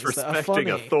things that are funny.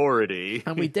 Disrespecting authority.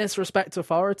 And we disrespect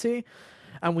authority.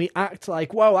 And we act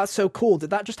like, whoa, that's so cool. Did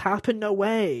that just happen? No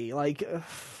way. Like,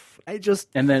 it just...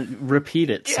 And then repeat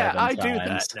it 7 times. Yeah, I do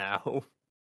that now.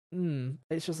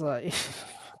 It's just like...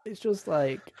 It's just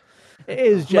like... It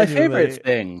is genuinely... My favorite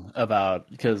thing about...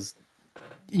 Because,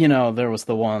 you know, there was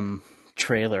the one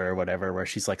trailer or whatever where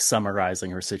she's like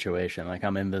summarizing her situation. Like,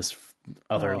 I'm in this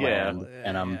other land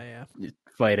and I'm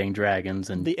fighting dragons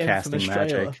and casting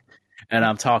magic and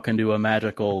I'm talking to a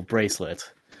magical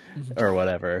bracelet or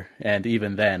whatever. And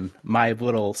even then, my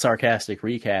little sarcastic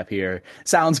recap here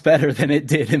sounds better than it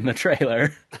did in the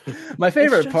trailer. My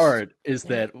favorite part is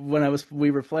that when I was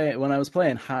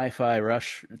playing Hi-Fi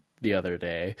Rush the other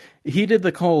day, he did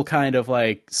the whole kind of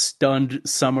like stunned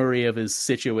summary of his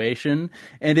situation,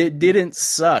 and it didn't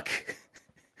suck.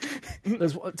 You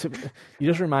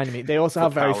just reminded me. They also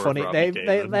have very funny.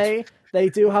 They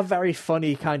do have very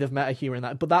funny kind of meta humor in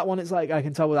that. But that one is like, I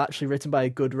can tell was actually written by a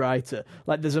good writer.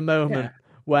 Like there's a moment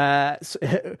where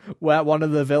one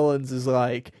of the villains is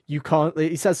like, you can't.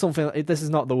 He says something. This is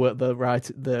not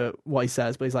what he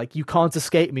says, but he's like, you can't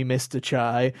escape me, Mr.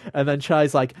 Chai. And then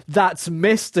Chai's like, that's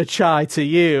Mr. Chai to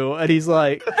you. And he's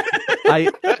like,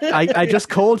 I just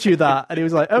called you that. And he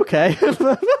was like, okay.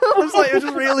 It was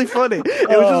just really funny. It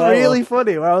was just really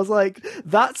funny. Where I was like,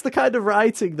 that's the kind of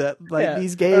writing that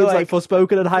these games like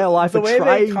Forspoken and Higher Life are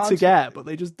trying to get, but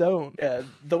they just don't. Yeah,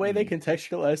 the way they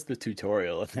contextualized the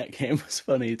tutorial in that game was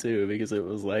funny too, because it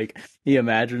was like he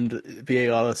imagined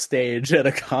being on a stage at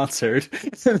a concert,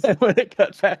 and then when it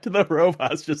got back to the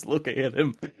robots just looking at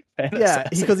him.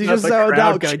 Because he's just zoned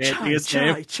out going,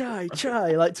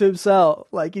 chai, like to himself.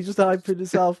 Like he's just hyping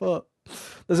himself up.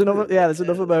 There's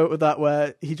another moment with that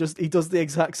where he does the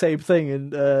exact same thing,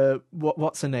 and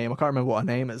what's her name? I can't remember what her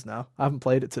name is now. I haven't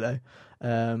played it today.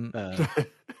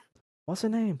 What's her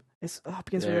name? It's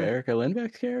begins with Erica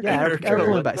Lindbeck's character. Yeah, Erica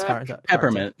Lindbeck's character.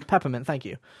 Peppermint, thank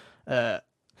you.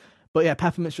 But yeah,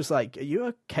 Peppermint's just like, are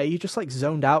you okay? You just like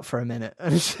zoned out for a minute.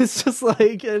 And it's just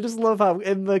like, I just love how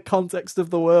in the context of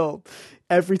the world,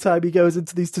 every time he goes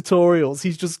into these tutorials,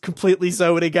 he's just completely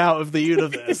zoning out of the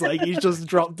universe. Like he's just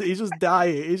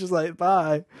dying. He's just like,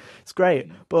 bye. It's great.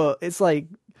 But it's like,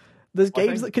 there's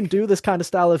games that can do this kind of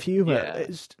style of humor. Yeah.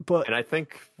 And I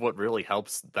think what really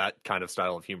helps that kind of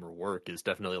style of humor work is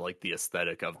definitely like the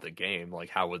aesthetic of the game, like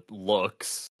how it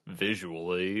looks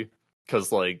visually.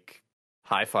 Because like,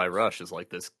 Hi-Fi Rush is like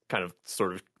this kind of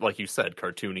sort of, like you said,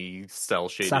 cartoony,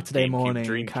 cel-shaded Saturday GameCube morning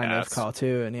Dreamcast kind of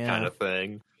cartoon, kind of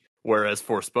thing. Whereas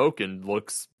Forspoken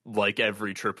looks like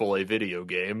every AAA video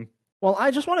game. Well,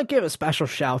 I just want to give a special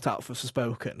shout out for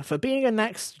Forspoken. For being a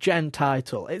next-gen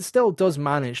title, it still does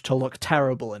manage to look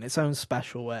terrible in its own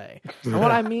special way. And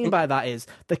what I mean by that is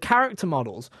the character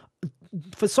models,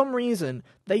 for some reason,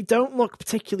 they don't look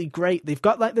particularly great. They've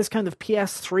got like this kind of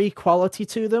PS3 quality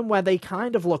to them where they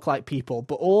kind of look like people,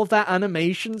 but all of their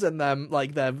animations and them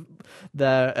like their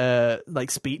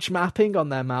like speech mapping on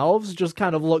their mouths just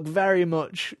kind of look very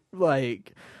much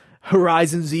like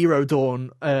Horizon Zero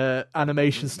Dawn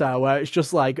animation style, where it's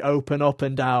just like open up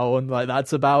and down, like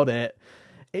that's about it.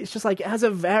 it's just like it has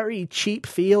a very cheap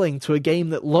feeling to a game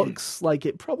that looks like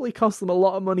it probably cost them a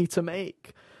lot of money to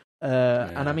make.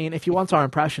 And I mean, if you want our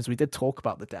impressions, we did talk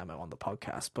about the demo on the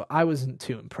podcast, but I wasn't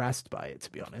too impressed by it,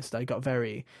 to be honest.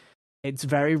 It's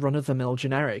very run-of-the-mill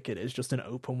generic. It is just an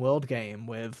open world game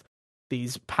with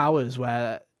these powers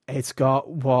where it's got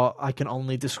what I can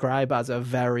only describe as a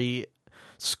very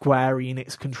Square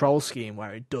Enix control scheme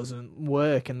where it doesn't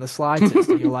work in the slightest.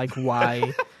 And you're like,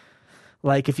 why?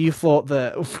 Like, if you thought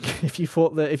that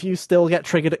if you still get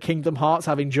triggered at Kingdom Hearts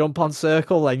having jump on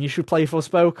circle, then you should play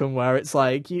Forspoken, where it's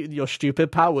like your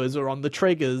stupid powers are on the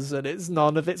triggers and it's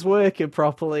none of it's working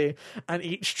properly, and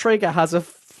each trigger has a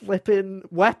flipping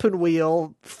weapon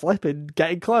wheel,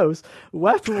 getting close,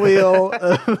 weapon wheel.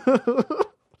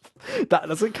 That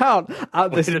doesn't count.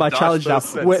 This is my challenge now.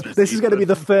 This is going to be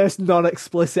the first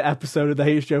non-explicit episode of the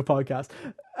HJO podcast.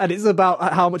 And it's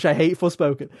about how much I hate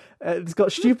Forspoken. It's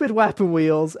got stupid weapon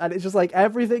wheels, and it's just like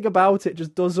everything about it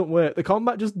just doesn't work. The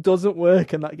combat just doesn't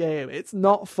work in that game. It's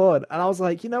not fun. And I was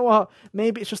like, you know what?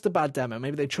 Maybe it's just a bad demo.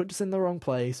 Maybe they chucked us in the wrong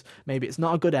place. Maybe it's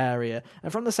not a good area.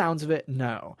 And from the sounds of it,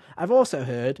 no. I've also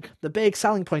heard the big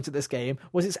selling point of this game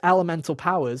was its elemental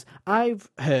powers.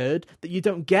 I've heard that you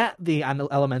don't get the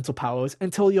elemental powers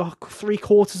until you're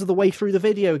 3/4 of the way through the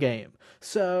video game.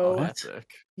 So that's sick.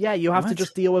 Yeah, you have to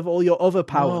just deal with all your other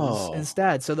powers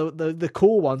instead. So the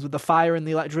cool ones with the fire and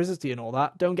the electricity and all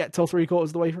that don't get till 3/4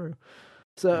 of the way through.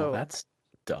 So that's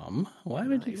dumb. Why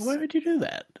would you do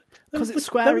that? Because it's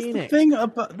Square Enix.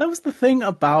 That was the thing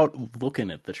about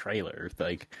looking at the trailer,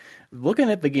 like looking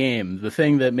at the game. The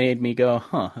thing that made me go,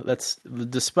 "Huh?" That's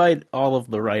despite all of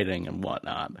the writing and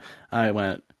whatnot. I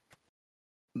went,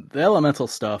 the elemental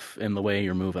stuff and the way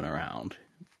you're moving around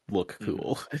look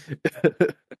cool.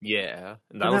 Yeah,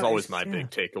 and that was always my big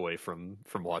takeaway from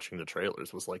watching the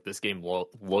trailers, was like this game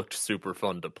looked super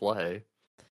fun to play.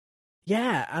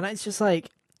 Yeah, and it's just like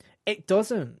it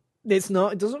doesn't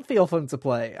feel fun to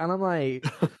play, and I'm like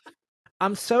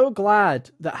I'm so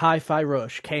glad that Hi-Fi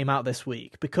Rush came out this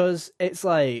week, because it's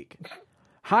like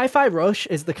Hi-Fi Rush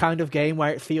is the kind of game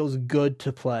where it feels good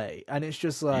to play, and it's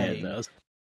just like it does.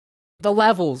 The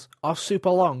levels are super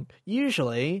long.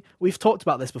 Usually, we've talked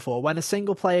about this before, when a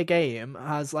single-player game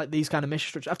has like these kind of mission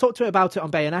structures. I've talked about it on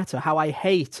Bayonetta, how I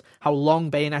hate how long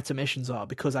Bayonetta missions are,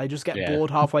 because I just get bored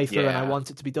halfway through and I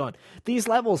want it to be done. These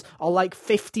levels are like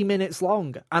 50 minutes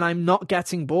long, and I'm not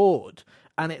getting bored.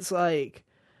 And it's like,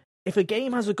 if a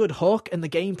game has a good hook and the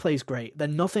gameplay's great,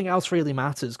 then nothing else really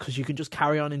matters, because you can just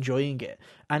carry on enjoying it.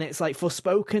 And it's like,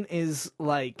 Forspoken is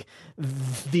like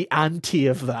the anti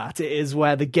of that. It is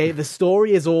where the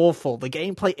story is awful, the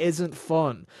gameplay isn't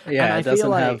fun. Yeah, it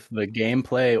doesn't have the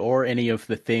gameplay or any of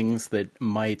the things that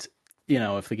might,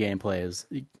 if the gameplay is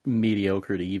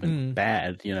mediocre to even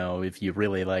bad, if you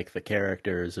really like the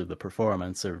characters or the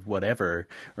performance or whatever,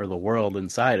 or the world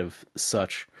inside of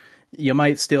such, you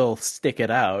might still stick it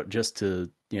out just to,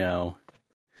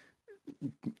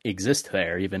 exist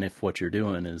there, even if what you're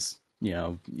doing is,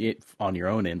 on your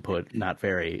own input, not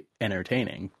very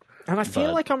entertaining. And I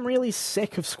feel like I'm really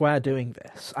sick of Square doing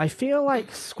this. I feel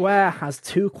like Square has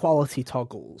two quality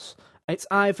toggles. It's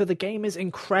either the game is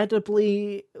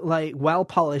incredibly well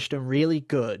polished and really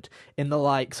good in the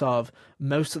likes of,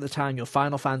 most of the time, your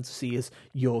Final Fantasies,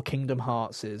 your Kingdom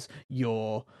Hearts,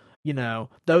 your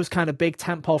those kind of big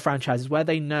tentpole franchises where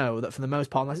they know that for the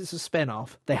most part, unless it's a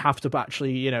spin-off, they have to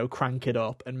actually, crank it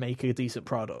up and make a decent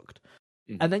product.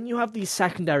 And then you have these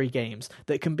secondary games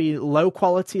that can be low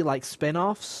quality, like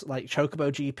spin-offs, like Chocobo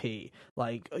GP,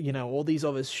 all these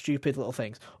other stupid little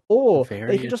things. Or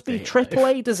they can just be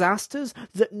AAA disasters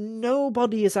that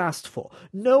nobody has asked for.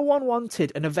 No one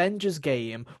wanted an Avengers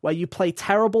game where you play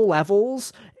terrible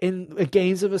levels in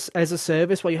games as a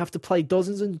service, where you have to play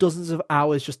dozens and dozens of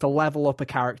hours just to level up a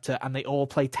character, and they all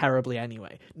play terribly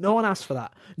anyway. No one asked for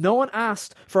that. No one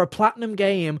asked for a platinum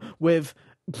game with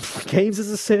games as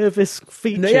a service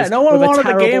features. No one wanted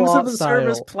the games as a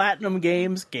service platinum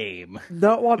games game.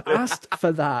 No one asked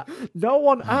for that. No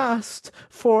one asked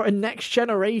for a next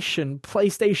generation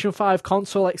PlayStation 5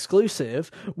 console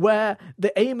exclusive where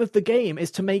the aim of the game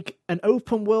is to make an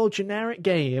open world generic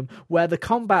game where the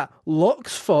combat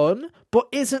looks fun but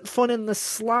isn't fun in the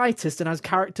slightest and has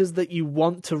characters that you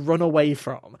want to run away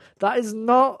from. That is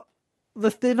not...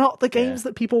 They're not the games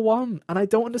that people want, and I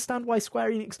don't understand why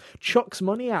Square Enix chucks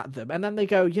money at them, and then they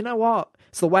go, you know what?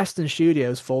 It's the Western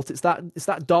Studios' fault. It's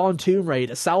that darn Tomb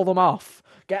Raider. Sell them off.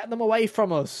 Get them away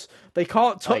from us. They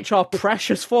can't touch Like, our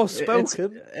precious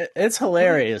Forspoken. it's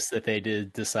hilarious that they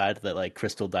did decide that like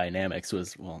Crystal Dynamics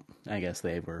was, well, I guess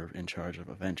they were in charge of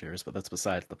Avengers, but that's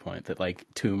besides the point. That like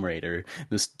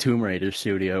this Tomb Raider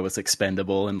studio was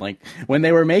expendable, and like when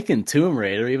they were making Tomb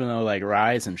Raider, even though like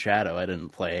Rise and Shadow I didn't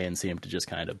play and seemed to just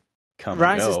kind of come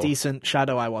Rise and is go. decent.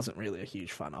 Shadow I wasn't really a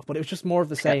huge fan of, but it was just more of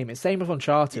the same. It's same with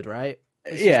Uncharted, right?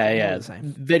 It's just Yeah, more yeah. of the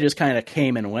same. They just kind of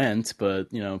came and went,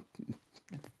 but you know,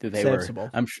 they Serviceable.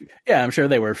 were. I'm sure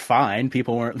they were fine.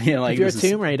 People weren't, you know, like If you're a this is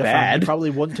Tomb Raider fan, bad. you probably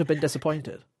wouldn't have been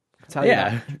disappointed. I can tell you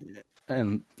Yeah, that.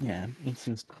 and yeah, it's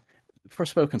just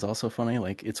Forspoken's also funny.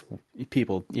 Like it's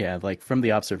people, yeah, like from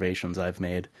the observations I've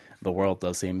made, the world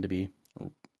does seem to be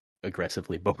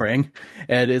aggressively boring,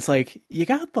 and it's like you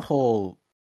got the whole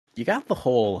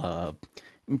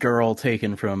girl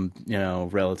taken from, you know,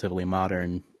 relatively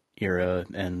modern era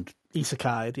and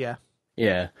Isekai, yeah.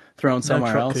 yeah, thrown No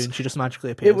somewhere Truck else. Kun, she just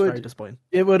magically appears. would- Very disappointing.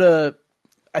 It would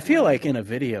I feel like in a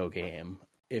video game,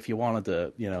 if you wanted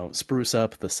to, you know, spruce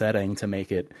up the setting to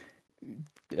make it,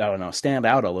 I don't know, stand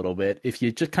out a little bit, if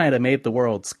you just kind of made the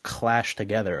worlds clash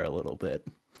together a little bit,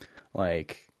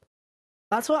 like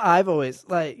That's what I've always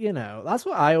like. You know, that's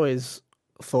what I always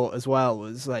thought as well.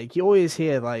 Was like you always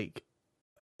hear like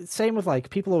same with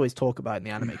like people always talk about in the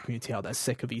anime community how they're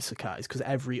sick of isekais because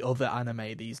every other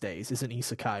anime these days is an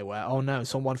isekai where, oh no,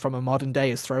 someone from a modern day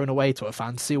is thrown away to a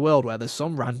fantasy world where there's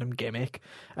some random gimmick,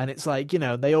 and it's like, you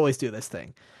know, they always do this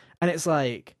thing, and it's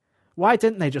like, why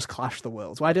didn't they just clash the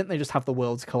worlds? Why didn't they just have the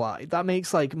worlds collide? That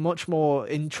makes like much more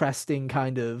interesting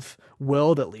kind of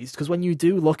world, at least, because when you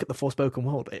do look at the Forspoken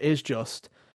world, it is just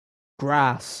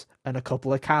grass and a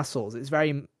couple of castles. It's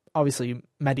very obviously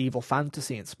medieval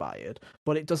fantasy inspired,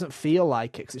 but it doesn't feel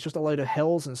like it because it's just a load of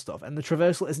hills and stuff, and the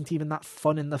traversal isn't even that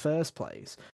fun in the first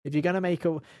place. If you're going to make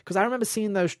because I remember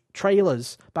seeing those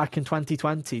trailers back in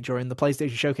 2020 during the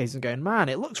PlayStation showcase and going, man,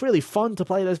 it looks really fun to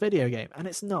play this video game, and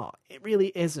it's not. It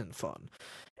really isn't fun.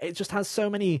 It just has so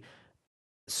many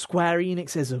Square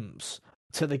Enix-isms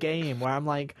to the game where I'm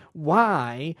like,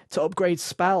 why, to upgrade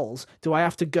spells, do I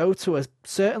have to go to a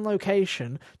certain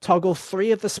location, toggle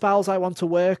 3 of the spells I want to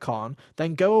work on,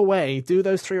 then go away, do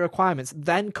those 3 requirements,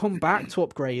 then come back to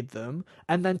upgrade them,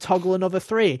 and then toggle another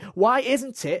 3? Why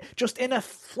isn't it just in a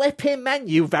flipping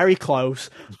menu, very close,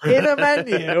 in a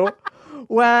menu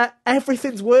where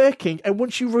everything's working, and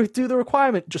once you do the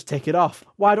requirement, just tick it off?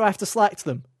 Why do I have to select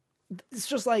them? It's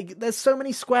just like, there's so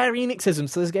many Square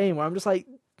Enix-isms to this game where I'm just like,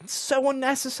 so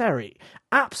unnecessary,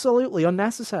 absolutely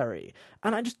unnecessary,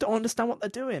 and I just don't understand what they're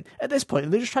doing at this point.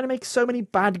 They're just trying to make so many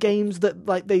bad games that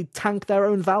like they tank their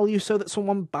own value so that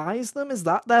someone buys them. Is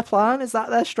that their plan? Is that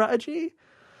their strategy?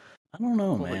 I don't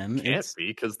know, Well, man. it can't be,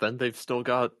 because then they've still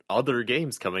got other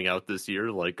games coming out this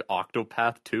year, like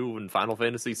Octopath 2 and Final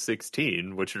Fantasy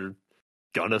 16, which are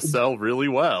gonna sell really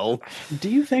well. Do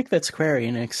you think that Square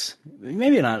Enix,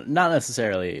 maybe not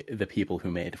necessarily the people who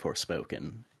made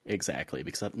Forspoken exactly,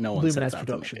 because no one Luminous sets out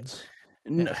Productions.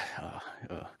 to make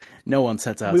it. No one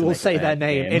sets out We to will make a say their bad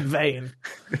name game. in vain.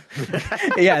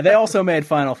 Yeah, they also made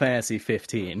Final Fantasy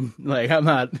 15. Like, I'm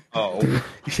not. Oh.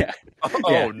 Yeah.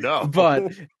 Oh, Yeah. no.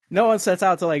 But no one sets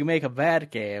out to like make a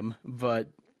bad game. But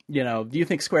you know, do you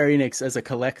think Square Enix as a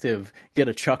collective get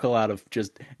a chuckle out of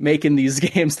just making these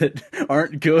games that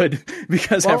aren't good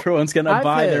because Well, everyone's gonna I've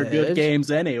buy their good heard- games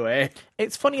anyway?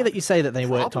 It's funny that you say that they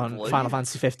worked on Probably. Final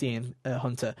Fantasy 15,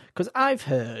 Hunter, because I've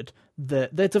heard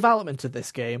that the development of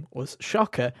this game was,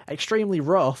 shocker, extremely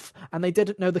rough, and they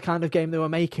didn't know the kind of game they were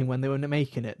making when they were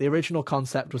making it. The original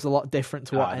concept was a lot different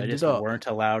to what They ended just up. weren't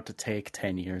allowed to take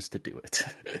 10 years to do it.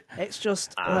 It's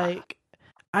just like,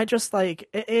 I just like,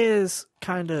 it is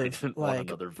kind I of didn't want like,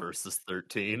 another Versus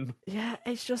 13. yeah,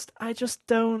 it's just, I just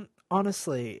don't,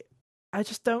 honestly, I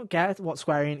just don't get what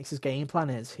Square Enix's game plan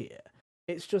is here.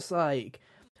 It's just like,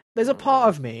 there's a part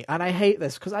of me, and I hate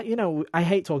this, because I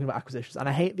hate talking about acquisitions, and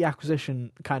I hate the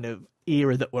acquisition kind of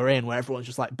era that we're in, where everyone's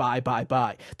just like, buy, buy,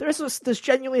 buy. There's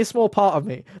genuinely a small part of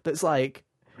me that's like,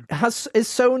 is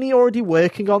Sony already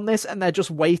working on this, and they're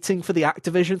just waiting for the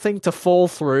Activision thing to fall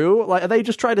through? Like, are they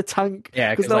just trying to tank?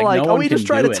 Yeah, because 'cause, they're like, like, no are we one just can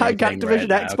trying to do tank anything Activision right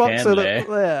now, Xbox can so they? that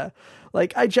yeah.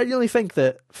 Like, I genuinely think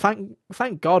that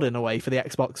thank God in a way for the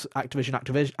Xbox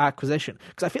Activision acquisition,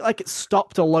 because I feel like it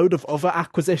stopped a load of other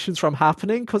acquisitions from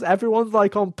happening, because everyone's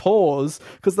like on pause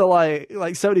because they're like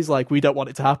Sony's like, we don't want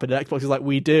it to happen, and Xbox is like,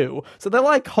 we do, so they're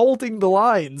like holding the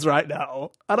lines right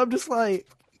now, and I'm just like,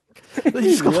 they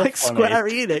just got Real like funny. Square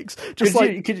Enix just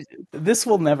like this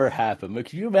will never happen, but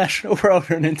could you imagine a world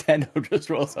where Nintendo just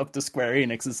rolls up to Square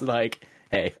Enix and is like,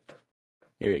 hey,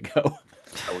 here you go.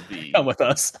 That would be Come with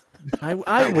us. I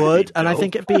That would be would, and I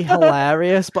think dope. it'd be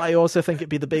hilarious, but I also think it'd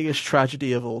be the biggest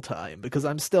tragedy of all time because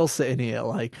I'm still sitting here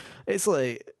like it's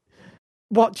like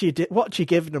what do you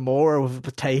give Nomura with a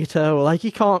potato? Like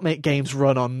you can't make games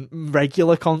run on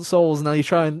regular consoles. Now you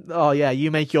try and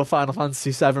you make your Final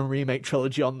Fantasy VII remake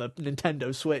trilogy on the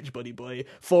Nintendo Switch, buddy boy,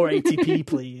 480p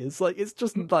please. Like it's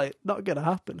just like not gonna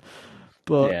happen.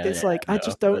 But Yeah, it's yeah, like I no,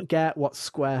 just don't but get what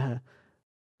Square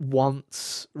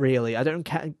wants really. I don't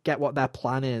get what their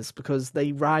plan is because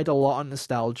they ride a lot on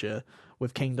nostalgia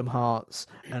with Kingdom Hearts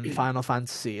and Final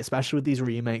Fantasy, especially with these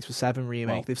remakes. With 7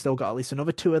 remake, well, they've still got at least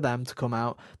another 2 of them to come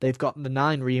out. They've got the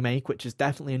 9 remake, which is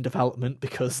definitely in development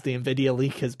because the Nvidia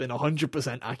leak has been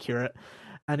 100% accurate.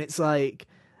 And it's like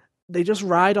they just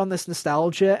ride on this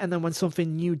nostalgia, and then when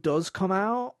something new does come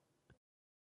out,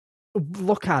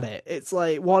 look at it. It's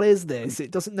like, what is this?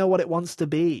 It doesn't know what it wants to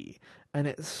be, and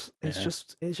it's yeah.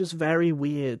 just very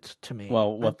weird to me.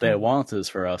 Well, what they want is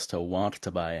for us to want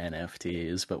to buy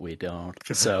NFTs, but we don't.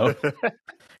 So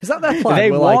Is that their plan?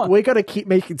 they We're like, want. we're gonna keep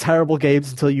making terrible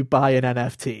games until you buy an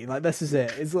NFT. Like this is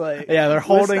it. It's like Yeah, they're we're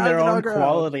holding their standing our own ground.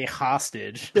 quality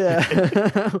hostage.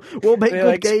 Yeah, we'll make They're good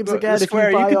like, games again if you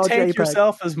Square, you buy can our take JPEG.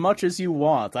 yourself as much as you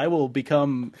want. I will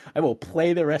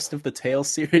play the rest of the Tales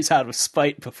series out of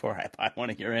spite before I buy one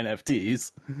of your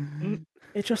NFTs.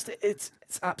 It's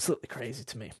absolutely crazy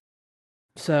to me.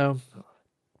 So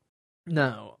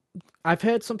no. I've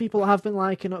heard some people have been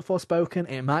liking it Forspoken.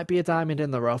 It might be a diamond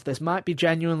in the rough. This might be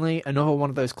genuinely another one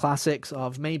of those classics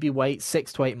of maybe wait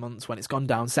 6 to 8 months when it's gone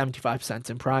down 75%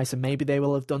 in price, and maybe they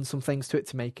will have done some things to it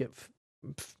to make it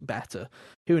better.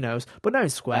 Who knows? But no, I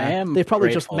Square. am They probably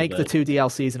just grateful make the that 2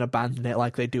 DLCs and abandon it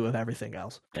like they do with everything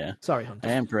else. yeah, Sorry, Hunter.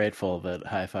 I am grateful that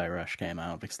Hi-Fi Rush came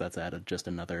out because that's added just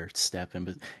another step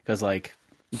in. Because like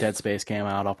Dead Space came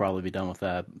out, I'll probably be done with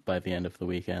that by the end of the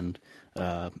weekend.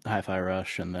 Hi-Fi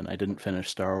Rush, and then I didn't finish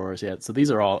Star Wars yet. So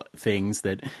these are all things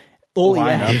that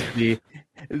line up to be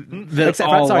Except,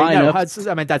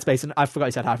 I meant Dead Space, and I forgot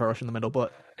you said Hi-Fi Rush in the middle,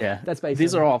 but yeah, Dead Space.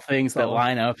 These are all things Star that Wars.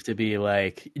 line up to be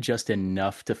like just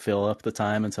enough to fill up the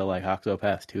time until like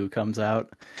Octopath 2 comes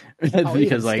out.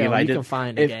 Because like still, if I can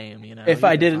find a game, if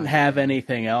I didn't have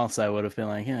anything else, I would have been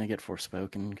like, yeah, I get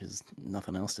Forspoken because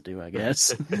nothing else to do, I guess.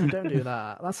 Don't do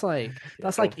that. That's like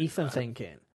Ethan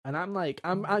thinking. And I'm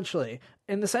actually,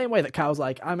 in the same way that Cal's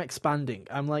like, I'm expanding.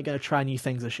 I'm like going to try new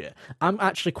things this year. I'm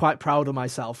actually quite proud of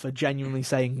myself for genuinely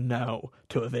saying no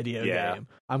to a video game.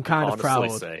 I'm kind of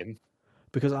proud. Same.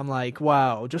 Because I'm like,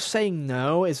 wow, just saying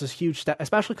no is a huge step,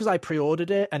 especially because I pre-ordered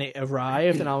it and it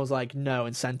arrived and I was like, no,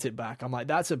 and sent it back. I'm like,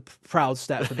 that's a proud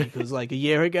step for me because like a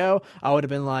year ago, I would have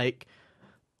been like,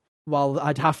 well,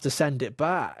 I'd have to send it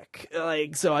back.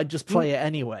 Like, so I'd just play it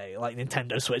anyway, like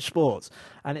Nintendo Switch Sports.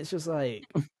 And it's just like,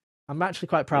 I'm actually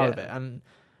quite proud of it. And,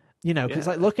 you know, because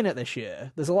like looking at this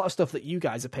year, there's a lot of stuff that you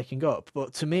guys are picking up.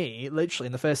 But to me, literally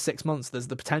in the first 6 months, there's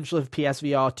the potential of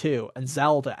PSVR 2 and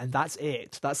Zelda, and that's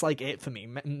it. That's like it for me.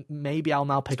 Maybe I'll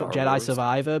now pick up Jedi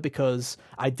Survivor because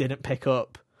I didn't pick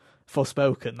up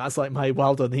Forspoken. That's like my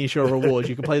well done, here's your reward.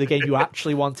 You can play the game you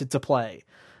actually wanted to play.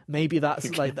 Maybe that's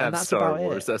you like, can have and that's Star about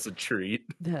Wars it. as a treat.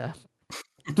 Yeah.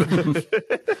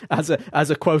 as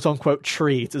a quote unquote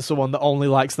treat, as someone that only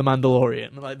likes the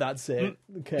Mandalorian, like that's it.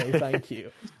 Okay, thank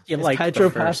you. You Is liked Pedro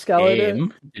the first Pascal in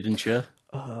game, didn't you?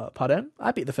 Pardon?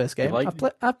 I beat the first game. Like,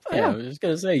 I I was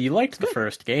gonna say you liked the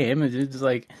first game. It's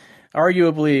like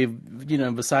arguably, you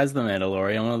know, besides the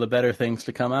Mandalorian, one of the better things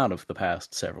to come out of the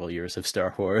past several years of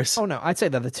Star Wars. Oh no, I'd say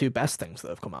they're the 2 best things that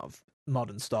have come out of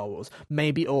modern Star Wars.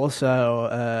 Maybe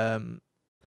also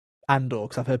Andor,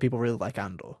 because I've heard people really like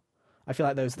Andor. I feel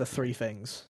like those are the 3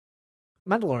 things.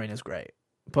 Mandalorian is great,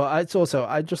 but it's also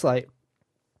I just like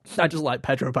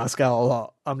Pedro Pascal a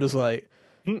lot. I'm just like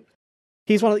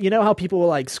he's one of, you know how people were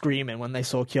like screaming when they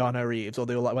saw Keanu Reeves, or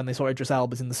they were like when they saw Idris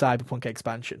Elba's in the Cyberpunk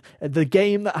expansion. The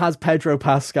game that has Pedro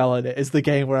Pascal in it is the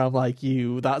game where I'm like,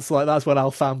 that's what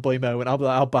I'll fanboy moment. I'll be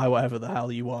like, I'll buy whatever the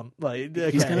hell you want. Like,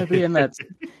 okay. He's gonna be in that.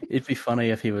 It'd be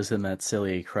funny if he was in that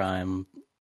silly crime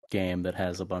game that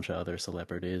has a bunch of other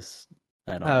celebrities.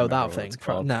 I don't remember that what thing. it's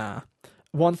called. Nah.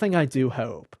 One thing I do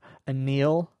hope, and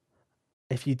Neil,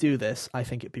 if you do this, I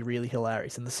think it'd be really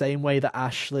hilarious. In the same way that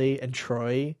Ashley and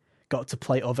Troy got to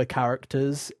play other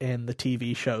characters in the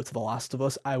TV show to The Last of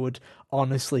Us, I would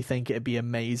honestly think it'd be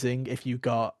amazing if you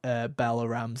got Bella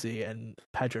Ramsey and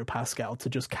Pedro Pascal to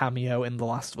just cameo in The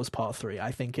Last of Us Part 3.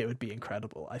 I think it would be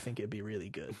incredible. I think it'd be really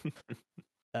good.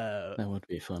 That would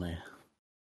be funny.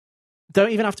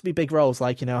 Don't even have to be big roles,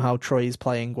 like, you know, how Troy's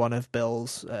playing one of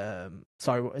Bill's...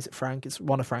 sorry, is it Frank? It's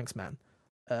one of Frank's men.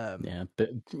 Yeah, but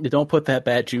don't put that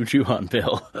bad juju on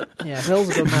Bill. Yeah, Bill's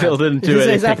a good man. Bill didn't do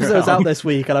anything his episode's wrong. out this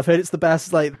week, and I've heard it's the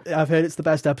best. I've heard it's the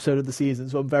best episode of the season,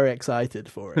 so I'm very excited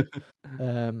for it.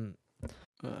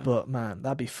 But man,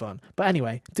 that'd be fun. But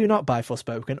anyway, do not buy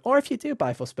Forspoken, or if you do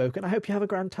buy Forspoken, I hope you have a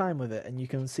grand time with it and you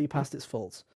can see past its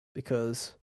faults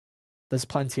because there's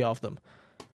plenty of them.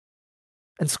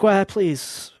 And Square,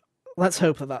 please, let's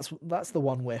hope that's the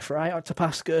one whiff, right?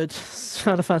 Octopath's good,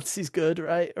 Final Fantasy's good,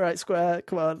 right? Right, Square,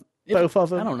 come on, both of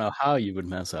them. I don't know how you would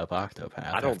mess up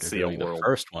Octopath. I don't after see doing a world. The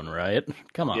first one, right?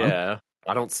 Come on. Yeah,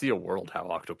 I don't see a world how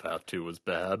Octopath 2 was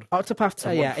bad.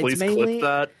 Octopath, yeah, please it's mainly clip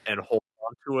that and hold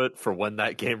on to it for when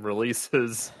that game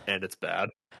releases and it's bad.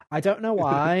 I don't know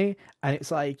why, and it's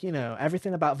like,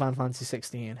 everything about Final Fantasy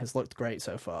 16 has looked great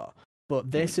so far. But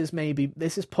this has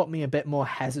put me a bit more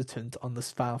hesitant on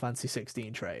this Final Fantasy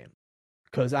 16 train.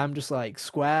 Because I'm just like,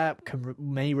 Square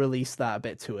may release that a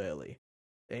bit too early.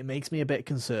 It makes me a bit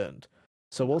concerned.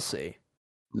 So we'll see.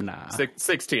 Nah.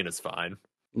 16 is fine.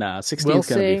 Nah, 16 is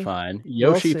going to be fine.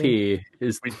 Yoshi P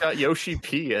is... We've got Yoshi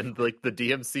P and the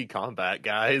DMC combat,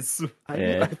 guys.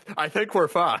 Yeah. I think we're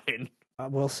fine.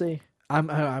 We'll see.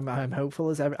 I'm hopeful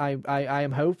as ever. I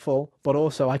am hopeful, but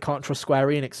also I can't trust Square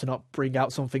Enix to not bring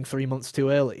out something 3 months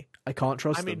too early. I can't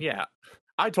trust them. I mean, yeah,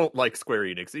 I don't like Square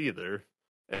Enix either.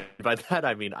 And by that,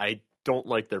 I mean I don't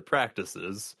like their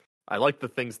practices. I like the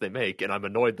things they make, and I'm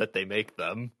annoyed that they make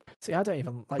them. See, I don't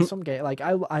even like some game. Like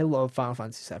I love Final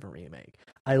Fantasy VII Remake.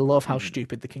 I love how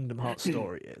stupid the Kingdom Hearts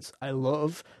story is. I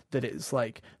love that it's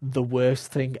like the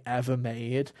worst thing ever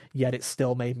made, yet it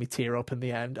still made me tear up in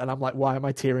the end. And I'm like, why am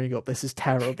I tearing up? This is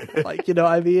terrible. Like, you know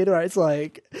what I mean? Right?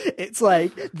 It's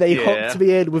like they hooked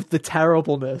me in with the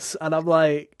terribleness, and I'm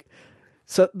like,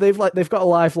 so they've got a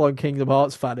lifelong Kingdom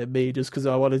Hearts fan in me just because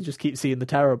I want to just keep seeing the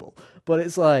terrible. But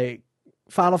it's like,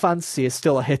 Final Fantasy is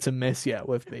still a hit and miss,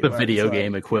 with me. The video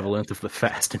game equivalent of the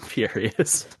Fast and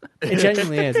Furious. It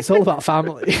genuinely is. It's all about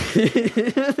family.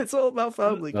 It's all about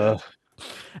family.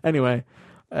 Anyway,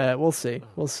 we'll see.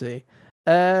 We'll see.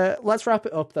 Let's wrap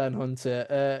it up then,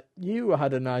 Hunter. You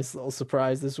had a nice little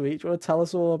surprise this week. Do you want to tell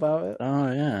us all about it?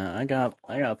 Oh yeah, I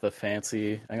got the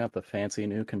fancy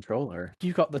new controller.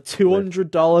 You got the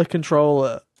 $200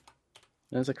 controller.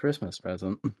 As a Christmas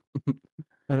present.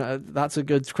 And that's a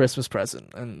good Christmas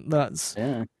present, and that's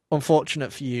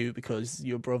unfortunate for you because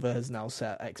your brother has now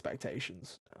set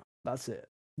expectations. That's it.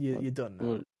 You're done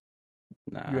now.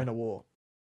 Nah. You're in a war.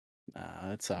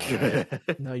 Nah, it's all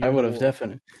right. No, I would have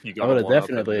definitely.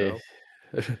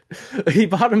 He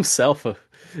bought himself a.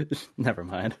 Never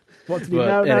mind. What did he?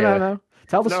 No.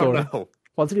 Tell the story. No.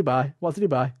 What did he buy?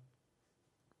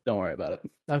 Don't worry about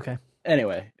it. Okay.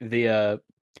 Anyway,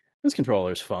 this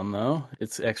controller's fun though.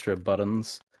 It's extra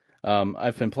buttons.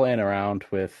 I've been playing around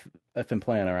with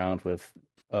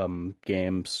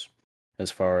games as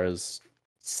far as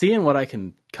seeing what I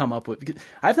can come up with.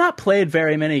 I've not played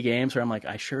very many games where I'm like,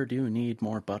 I sure do need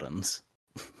more buttons.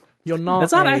 You're not.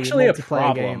 That's not actually a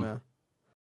problem. Gamer.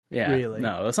 Yeah, really?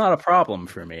 No, it's not a problem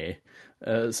for me.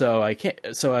 So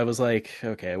I was like,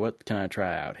 okay, what can I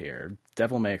try out here?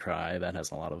 Devil May Cry, that has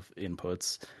a lot of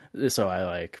inputs. So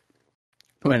I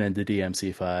went into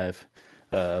DMC5,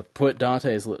 put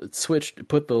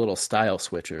the little style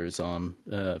switchers on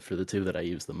for the two that I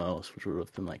use the most, which would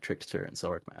have been like Trickster and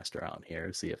Swordmaster on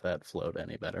here, see if that flowed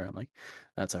any better. I'm like,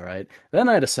 that's all right. Then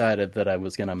I decided that I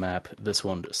was going to map this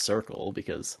one to Circle,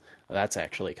 because that's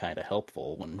actually kind of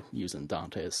helpful when using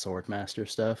Dante's Swordmaster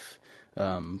stuff,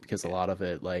 because a lot of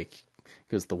it,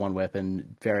 because the one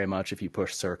weapon, very much if you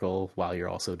push Circle while you're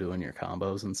also doing your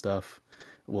combos and stuff,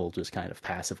 will just kind of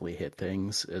passively hit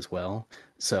things as well.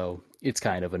 So it's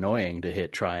kind of annoying to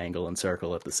hit triangle and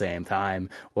circle at the same time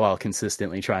while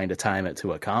consistently trying to time it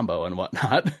to a combo and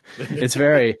whatnot. It's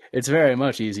very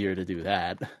much easier to do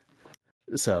that.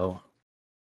 So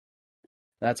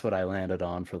that's what I landed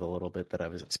on for the little bit that I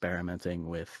was experimenting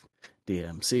with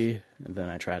DMC. And then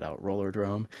I tried out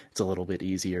Rollerdrome. It's a little bit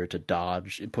easier to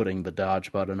dodge. Putting the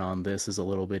dodge button on this is a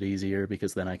little bit easier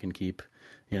because then I can keep,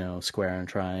 square and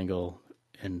triangle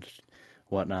and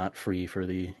whatnot free for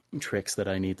the tricks that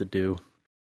I need to do.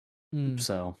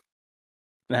 So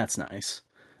that's nice.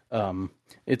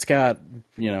 It's got,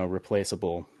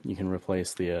 replaceable. You can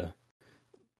replace you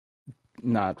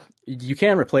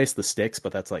can replace the sticks,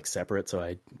 but that's separate, so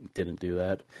I didn't do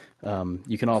that.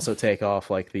 You can also take off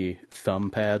the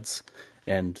thumb pads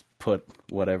and put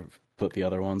the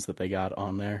other ones that they got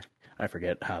on there. I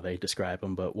forget how they describe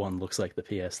them, but one looks like the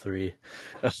PS3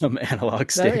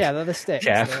 analog stick. They're the sticks.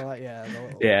 Cap.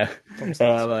 They're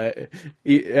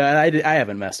I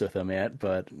haven't messed with them yet,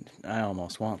 but I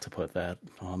almost want to put that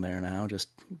on there now. Just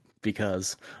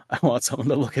because I want someone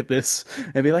to look at this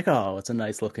and be like, "Oh, it's a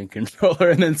nice looking controller,"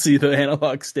 and then see the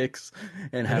analog sticks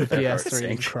and And a have their heart PS3 and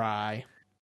sink. cry.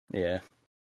 Yeah.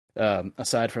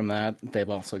 Aside from that, they've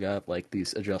also got like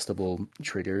these adjustable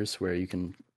triggers where you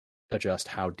can adjust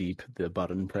how deep the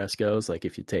button press goes. Like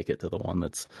if you take it to the one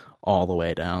that's all the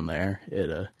way down there,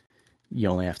 you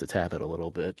only have to tap it a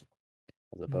little bit,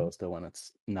 as opposed to when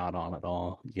it's not on at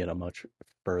all. You get a much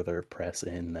further press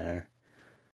in there.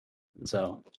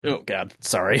 So, oh god,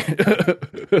 sorry.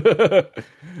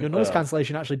 Your noise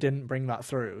cancellation actually didn't bring that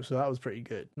through, so that was pretty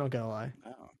good. Not gonna lie.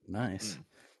 Oh, nice.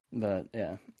 But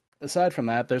yeah, aside from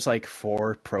that, there's like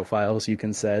 4 profiles you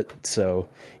can set, so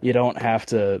you don't have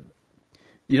to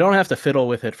fiddle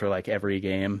with it for like every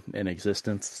game in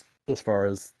existence. As far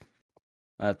as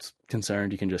that's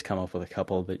concerned, you can just come up with a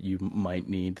couple that you might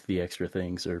need the extra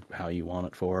things or how you want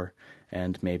it for,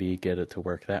 and maybe get it to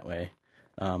work that way.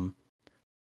 Um,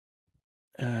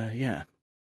 yeah.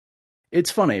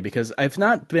 It's funny because I've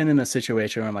not been in a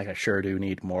situation where I'm like, I sure do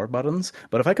need more buttons.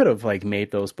 But if I could have like made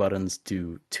those buttons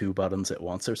do 2 buttons at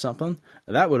once or something,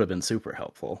 that would have been super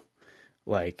helpful.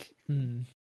 Like,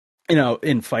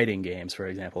 in fighting games, for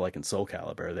example, like in Soul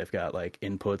Calibur, they've got like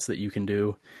inputs that you can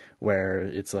do where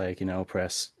it's like,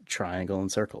 press triangle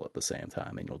and circle at the same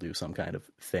time and you'll do some kind of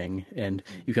thing. And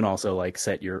you can also like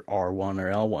set your R1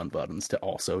 or L1 buttons to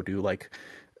also do like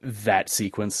that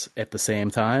sequence at the same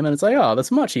time, and it's like, oh,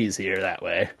 that's much easier that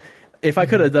way. If I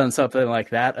could have done something like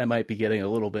that, I might be getting a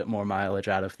little bit more mileage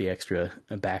out of the extra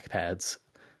back pads.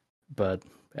 But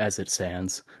as it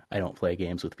stands, I don't play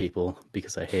games with people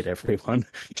because I hate everyone.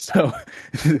 So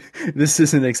this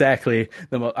isn't exactly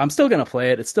the most. I'm still gonna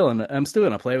play it. I'm still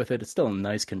gonna play with it. It's still a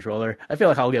nice controller. I feel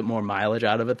like I'll get more mileage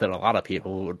out of it than a lot of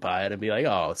people would buy it and be like,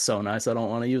 "Oh, it's so nice. I don't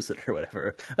want to use it or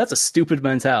whatever." That's a stupid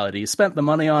mentality. You spent the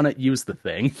money on it. Use the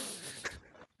thing.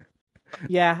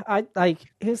 Yeah, I like.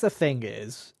 Here's the thing: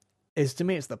 is to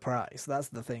me it's the price. That's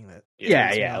the thing that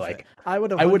Yeah. Like Like I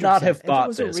would would not have if it bought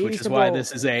was a this, which is why reasonable-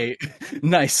 this is a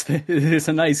nice. It's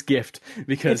a nice gift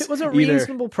because if it was a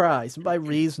reasonable price, by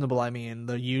reasonable I mean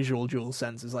the usual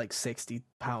DualSense is like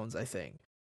 £60, I think,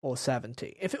 or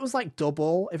 70. If it was like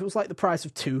double, if it was like the price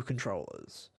of 2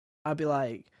 controllers, I'd be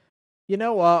like, you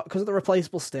know what? Because of the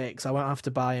replaceable sticks, I won't have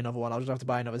to buy another one. I'll just have to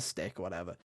buy another stick or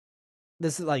whatever.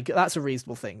 This is like that's a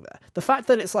reasonable thing there. The fact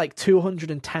that it's like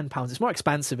 £210, it's more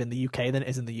expensive in the UK than it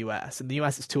is in the US. In the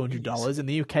US, it's $200. In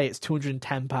the UK, it's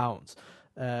 £210.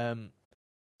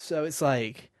 So it's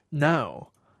like, no.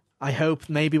 I hope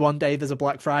maybe one day there's a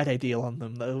Black Friday deal on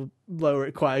them that'll lower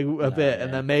it quite a bit,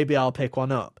 and then maybe I'll pick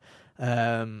one up.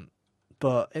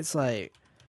 But it's like,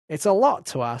 it's a lot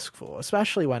to ask for,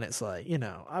 especially when it's like,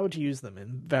 I would use them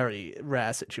in very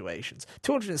rare situations.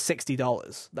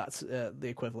 $260, that's the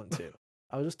equivalent to.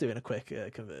 I was just doing a quick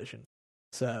conversion.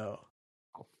 So,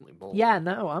 yeah,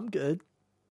 no, I'm good.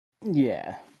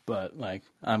 Yeah, but like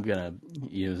I'm gonna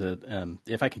use it,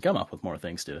 if I can come up with more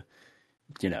things to,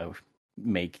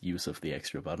 make use of the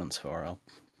extra buttons for, I'll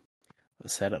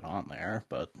set it on there.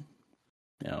 But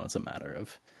it's a matter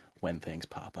of when things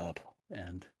pop up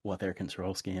and what their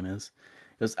control scheme is.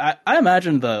 Because I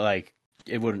imagine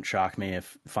it wouldn't shock me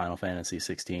if Final Fantasy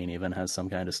 16 even has some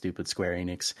kind of stupid Square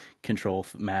Enix control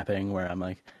mapping where I'm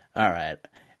like, all right,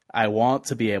 I want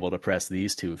to be able to press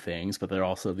these 2 things, but they're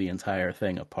also the entire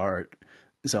thing apart.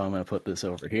 So I'm going to put this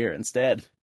over here instead.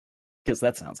 Because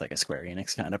that sounds like a Square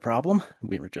Enix kind of problem.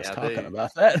 We were just talking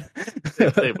about that.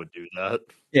 They would do that.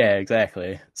 Yeah,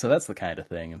 exactly. So that's the kind of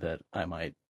thing that I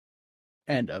might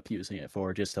end up using it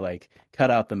for, just to like cut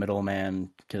out the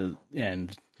middleman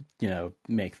and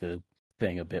make the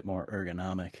thing a bit more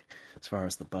ergonomic as far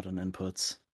as the button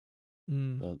inputs.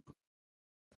 But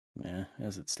yeah,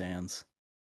 as it stands,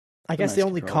 I guess the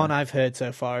only con I've heard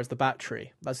so far is the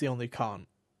battery. That's the only con.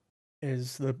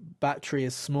 Is the battery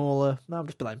is smaller. No, I'm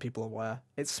just letting people aware.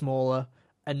 It's smaller,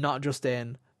 and not just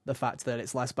in the fact that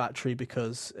it's less battery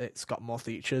because it's got more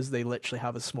features. They literally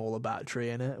have a smaller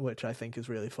battery in it, which I think is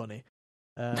really funny.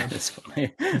 It's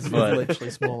funny. It's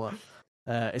literally smaller.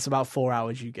 It's about 4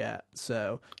 hours you get.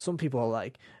 So some people are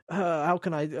like, how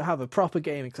can I have a proper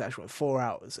gaming session with 4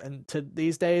 hours? And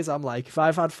these days, I'm like, if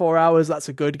I've had 4 hours, that's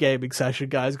a good gaming session,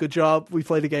 guys. Good job. We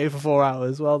played a game for 4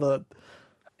 hours. Well done.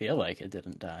 I feel like it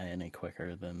didn't die any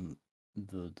quicker than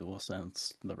the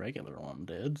DualSense, the regular one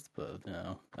did, but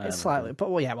it's slightly. But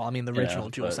the original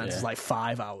DualSense is like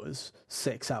 5 hours,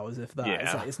 6 hours, if that.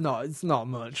 Yeah. It's not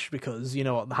much because you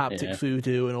know what the haptic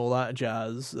voodoo and all that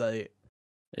jazz. Like,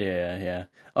 yeah.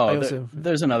 Oh,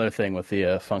 there's another thing with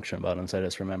the function buttons. I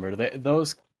just remembered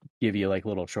those give you like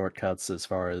little shortcuts as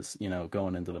far as,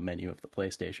 going into the menu of the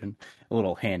PlayStation. A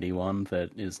little handy one that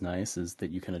is nice is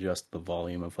that you can adjust the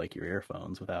volume of like your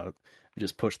earphones without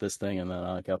just push this thing and then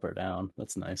like up or down.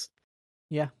 That's nice.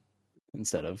 Yeah.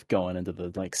 Instead of going into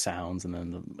the like sounds and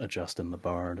then adjusting the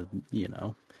bar to,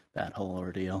 that whole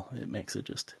ordeal. It makes it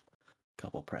just a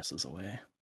couple presses away.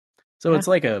 So it's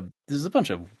like there's a bunch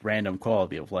of random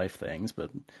quality of life things, but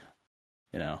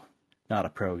not a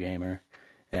pro gamer.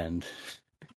 And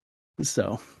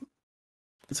so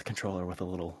it's a controller with a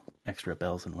little extra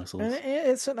bells and whistles. And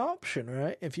it's an option,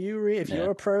 right? If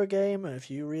you're a pro gamer, if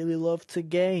you really love to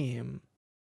game,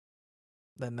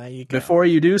 then there you go. Before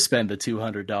you do spend the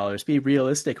 $200, be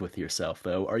realistic with yourself,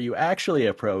 though. Are you actually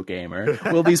a pro gamer?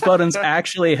 Will these buttons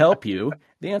actually help you?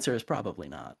 The answer is probably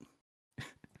not.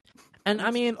 And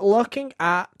I mean, looking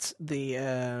at the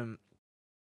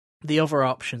other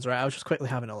options, right? I was just quickly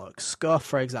having a look. Scuff,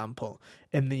 for example,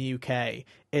 in the UK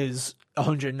is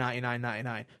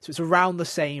 $199.99, so it's around the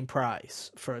same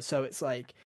price so it's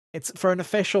like it's for an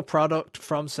official product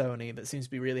from Sony that seems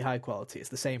to be really high quality. It's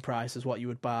the same price as what you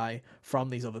would buy from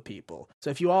these other people. So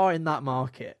if you are in that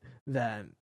market,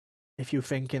 then if you're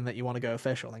thinking that you want to go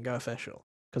official, then go official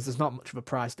because there's not much of a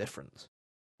price difference.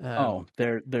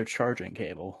 Their charging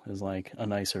cable is like a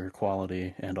nicer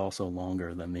quality and also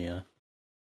longer than the.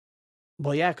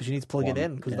 Well, yeah, because you need to plug it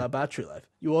in because of that battery life.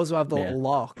 You also have the little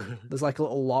lock. There's like a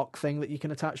little lock thing that you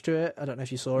can attach to it. I don't know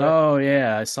if you saw it. Oh,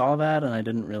 yeah, I saw that, and I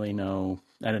didn't really know.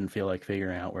 I didn't feel like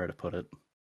figuring out where to put it.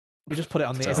 You just put it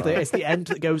on it's the end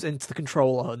that goes into the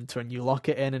controller hunter, and you lock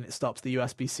it in, and it stops the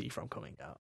USB-C from coming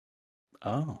out.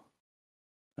 Oh,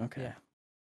 okay. Yeah.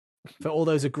 For all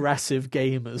those aggressive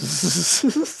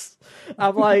gamers.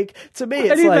 I'm like, to me,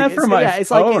 it's I need like that for my phone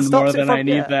it's like it more than I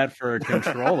need that for a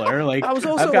controller. Like I was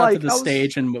also I've got like, to the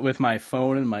stage and with my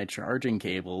phone and my charging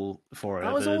cable for it,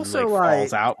 I was it also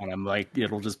falls out when I'm like,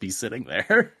 it'll just be sitting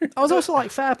there. I was also like,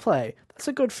 fair play. That's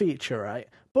a good feature, right?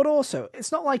 But also,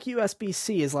 it's not like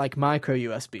USB-C is like micro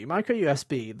USB. Micro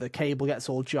USB, the cable gets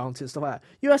all jaunty and stuff like that.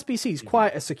 USB-C is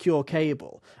quite a secure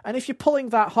cable. And if you're pulling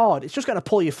that hard, it's just going to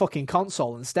pull your fucking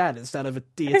console instead of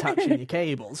detaching your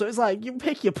cable. So it's like, you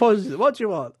pick your poison. What do you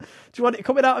want? Do you want it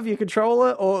coming out of your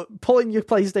controller or pulling your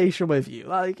PlayStation with you?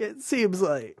 Like, it seems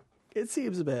a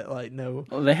bit like, no.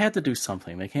 Well, they had to do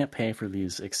something. They can't pay for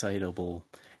these excitable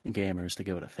gamers to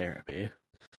go to therapy.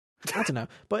 I don't know,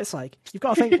 but it's like we've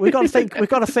got to think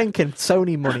in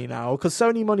Sony money now because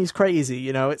Sony money's crazy.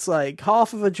 You know, it's like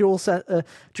half of a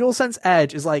DualSense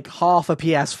Edge is like half a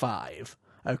PS5.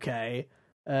 Okay,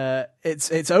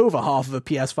 it's over half of a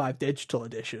PS5 digital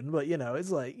edition, but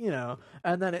it's like and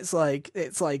then it's like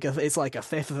a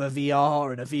fifth of a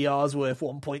VR, and a VR's worth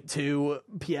 1.2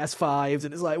 PS5s,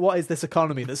 and it's like, what is this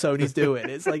economy that Sony's doing?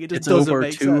 It's like it just doesn't over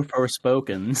make two sense.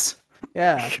 Forspokens.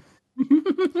 Yeah.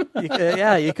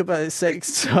 You could buy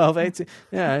 6, 12, 18.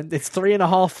 Yeah, it's 3.5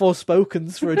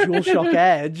 Forspokens for a DualShock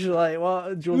Edge. Like,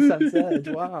 what? DualSense Edge.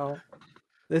 Wow.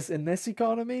 In this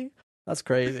economy? That's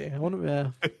crazy. I want to,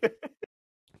 yeah.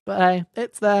 But hey,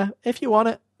 it's there. If you want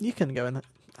it, you can go and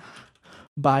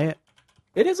buy it.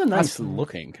 It is a nice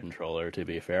looking controller, to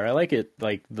be fair. I like it,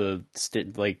 like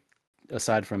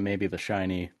aside from maybe the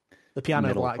shiny. The piano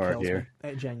middle black part kills here.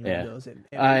 me. It genuinely does.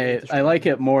 I like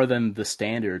it more than the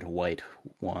standard white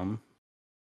one.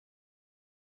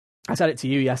 I said it to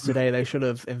you yesterday. They should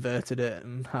have inverted it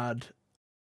and had.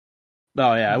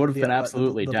 Oh yeah, I would have been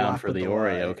absolutely down for the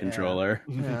Oreo controller.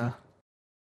 Yeah.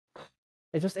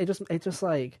 It just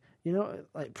like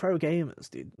like pro gamers,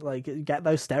 dude. Like get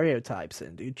those stereotypes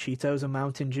in, dude. Cheetos and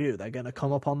Mountain Dew. They're gonna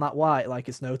come up on that white like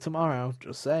it's no tomorrow.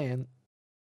 Just saying.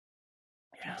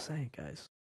 Yeah. Just saying, guys.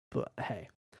 But hey,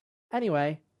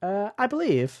 anyway, I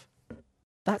believe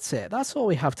that's it. That's all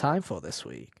we have time for this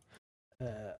week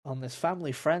on this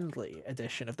family-friendly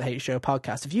edition of the Hate Show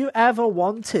podcast. If you ever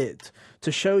wanted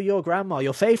to show your grandma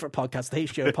your favorite podcast, the Hate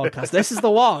Show podcast, this is the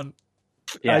one.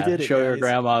 Yeah, I did it, show your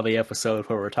grandma the episode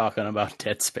where we're talking about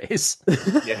Dead Space.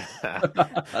 Yeah,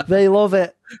 they love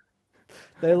it.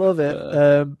 They love it.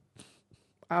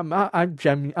 I'm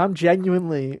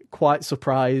genuinely quite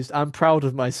surprised. I'm proud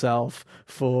of myself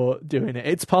for doing it.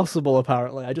 It's possible,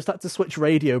 apparently. I just had to switch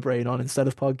radio brain on instead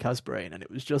of podcast brain, and it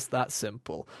was just that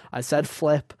simple. I said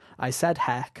flip, I said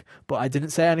heck, but I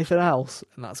didn't say anything else,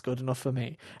 and that's good enough for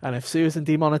me. And if Susan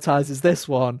demonetizes this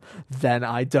one, then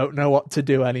I don't know what to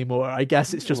do anymore. I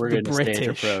guess it's just the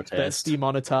British that's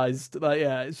demonetized. Like,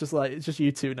 yeah, it's just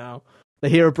you two now. They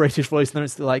hear a British voice, and then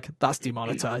it's like, that's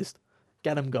demonetized.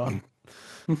 Get them gone.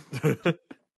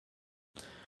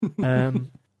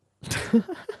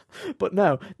 But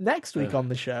no, next week Ugh. on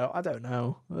the show, I don't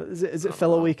know. Is it I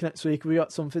filler don't know. week next week? We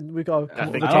got something. We got to I come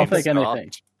up with think a I don't topic. think games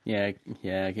anything. stopped.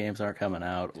 Yeah, games aren't coming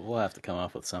out. We'll have to come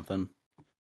up with something. Oh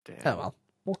Damn. well,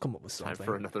 we'll come up with Time something.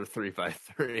 for another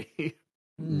 3x3. Yeah,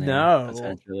 No,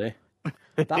 potentially.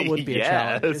 that would be a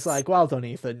challenge. It's Yes. like, well done,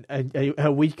 Ethan.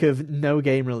 A week of no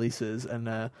game releases and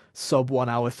a sub 1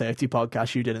 hour 30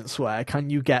 podcast. You didn't swear. Can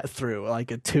you get through like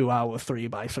a 2 hour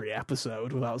 3x3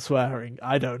 episode without swearing?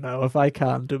 I don't know if I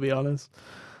can, to be honest.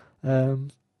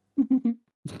 It'd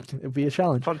be a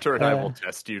challenge. Hunter and I will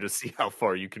test you to see how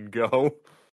far you can go.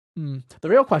 The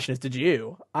real question is, did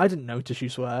you? I didn't notice you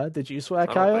swear. Did you swear, I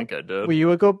Kyle? don't think I did. Were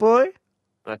you a good boy?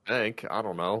 I think. I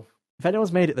don't know. If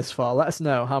anyone's made it this far, let us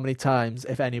know how many times,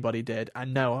 if anybody did.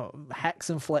 And no,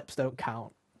 hex and flips don't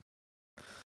count.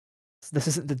 This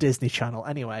isn't the Disney Channel.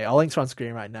 Anyway, our links are on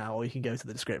screen right now, or you can go to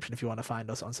the description if you want to find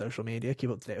us on social media.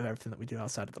 Keep up to date with everything that we do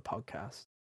outside of the podcast.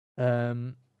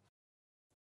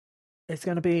 It's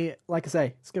going to be, like I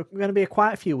say, it's going to be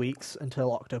quite a few weeks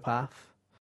until Octopath.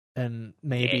 And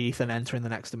maybe Ethan entering the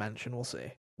next dimension. We'll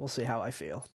see. We'll see how I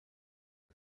feel.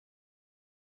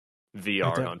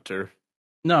 VR Hunter.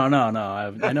 No. I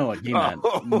know what he meant.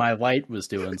 Oh. My light was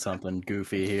doing something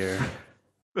goofy here.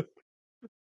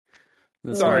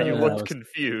 Sorry, you I looked was-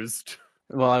 confused.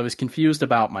 Well, I was confused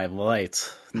about my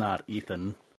light, not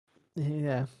Ethan.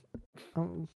 Yeah.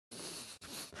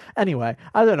 Anyway,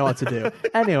 I don't know what to do.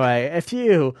 Anyway, if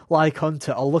you, like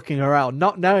Hunter, are looking around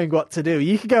not knowing what to do,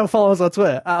 you can go follow us on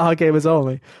Twitter at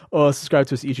HotGamersOnly or subscribe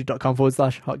to us at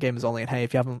youtube.com/HotGamersOnly. And hey,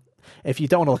 if you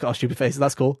don't want to look at our stupid faces,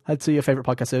 that's cool. Head to your favourite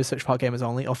podcast service, search for Hot Gamers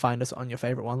Only, or find us on your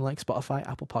favourite one like Spotify,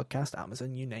 Apple Podcast,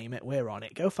 Amazon, you name it, we're on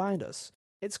it. Go find us.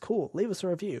 It's cool. Leave us a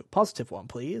review. Positive one,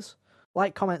 please.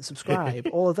 Like, comment, subscribe,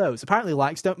 all of those. Apparently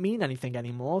likes don't mean anything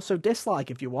anymore, so dislike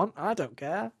if you want. I don't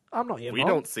care. I'm not your We mom.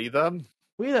 don't see them.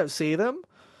 We don't see them.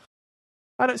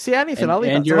 I don't see anything. I'll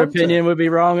leave And that your to Hunter. opinion would be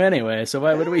wrong anyway, so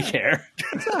why would we Yeah. care?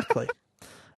 Exactly.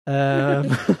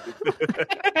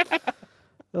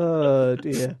 Oh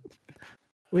dear.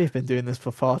 We've been doing this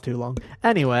for far too long.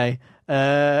 Anyway,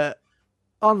 on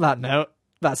that note,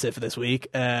 that's it for this week.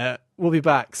 We'll be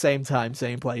back same time,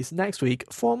 same place next week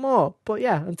for more. But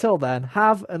yeah, until then,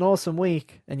 have an awesome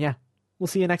week. And yeah, we'll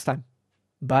see you next time.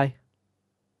 Bye.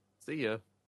 See ya.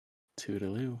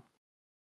 Toodaloo.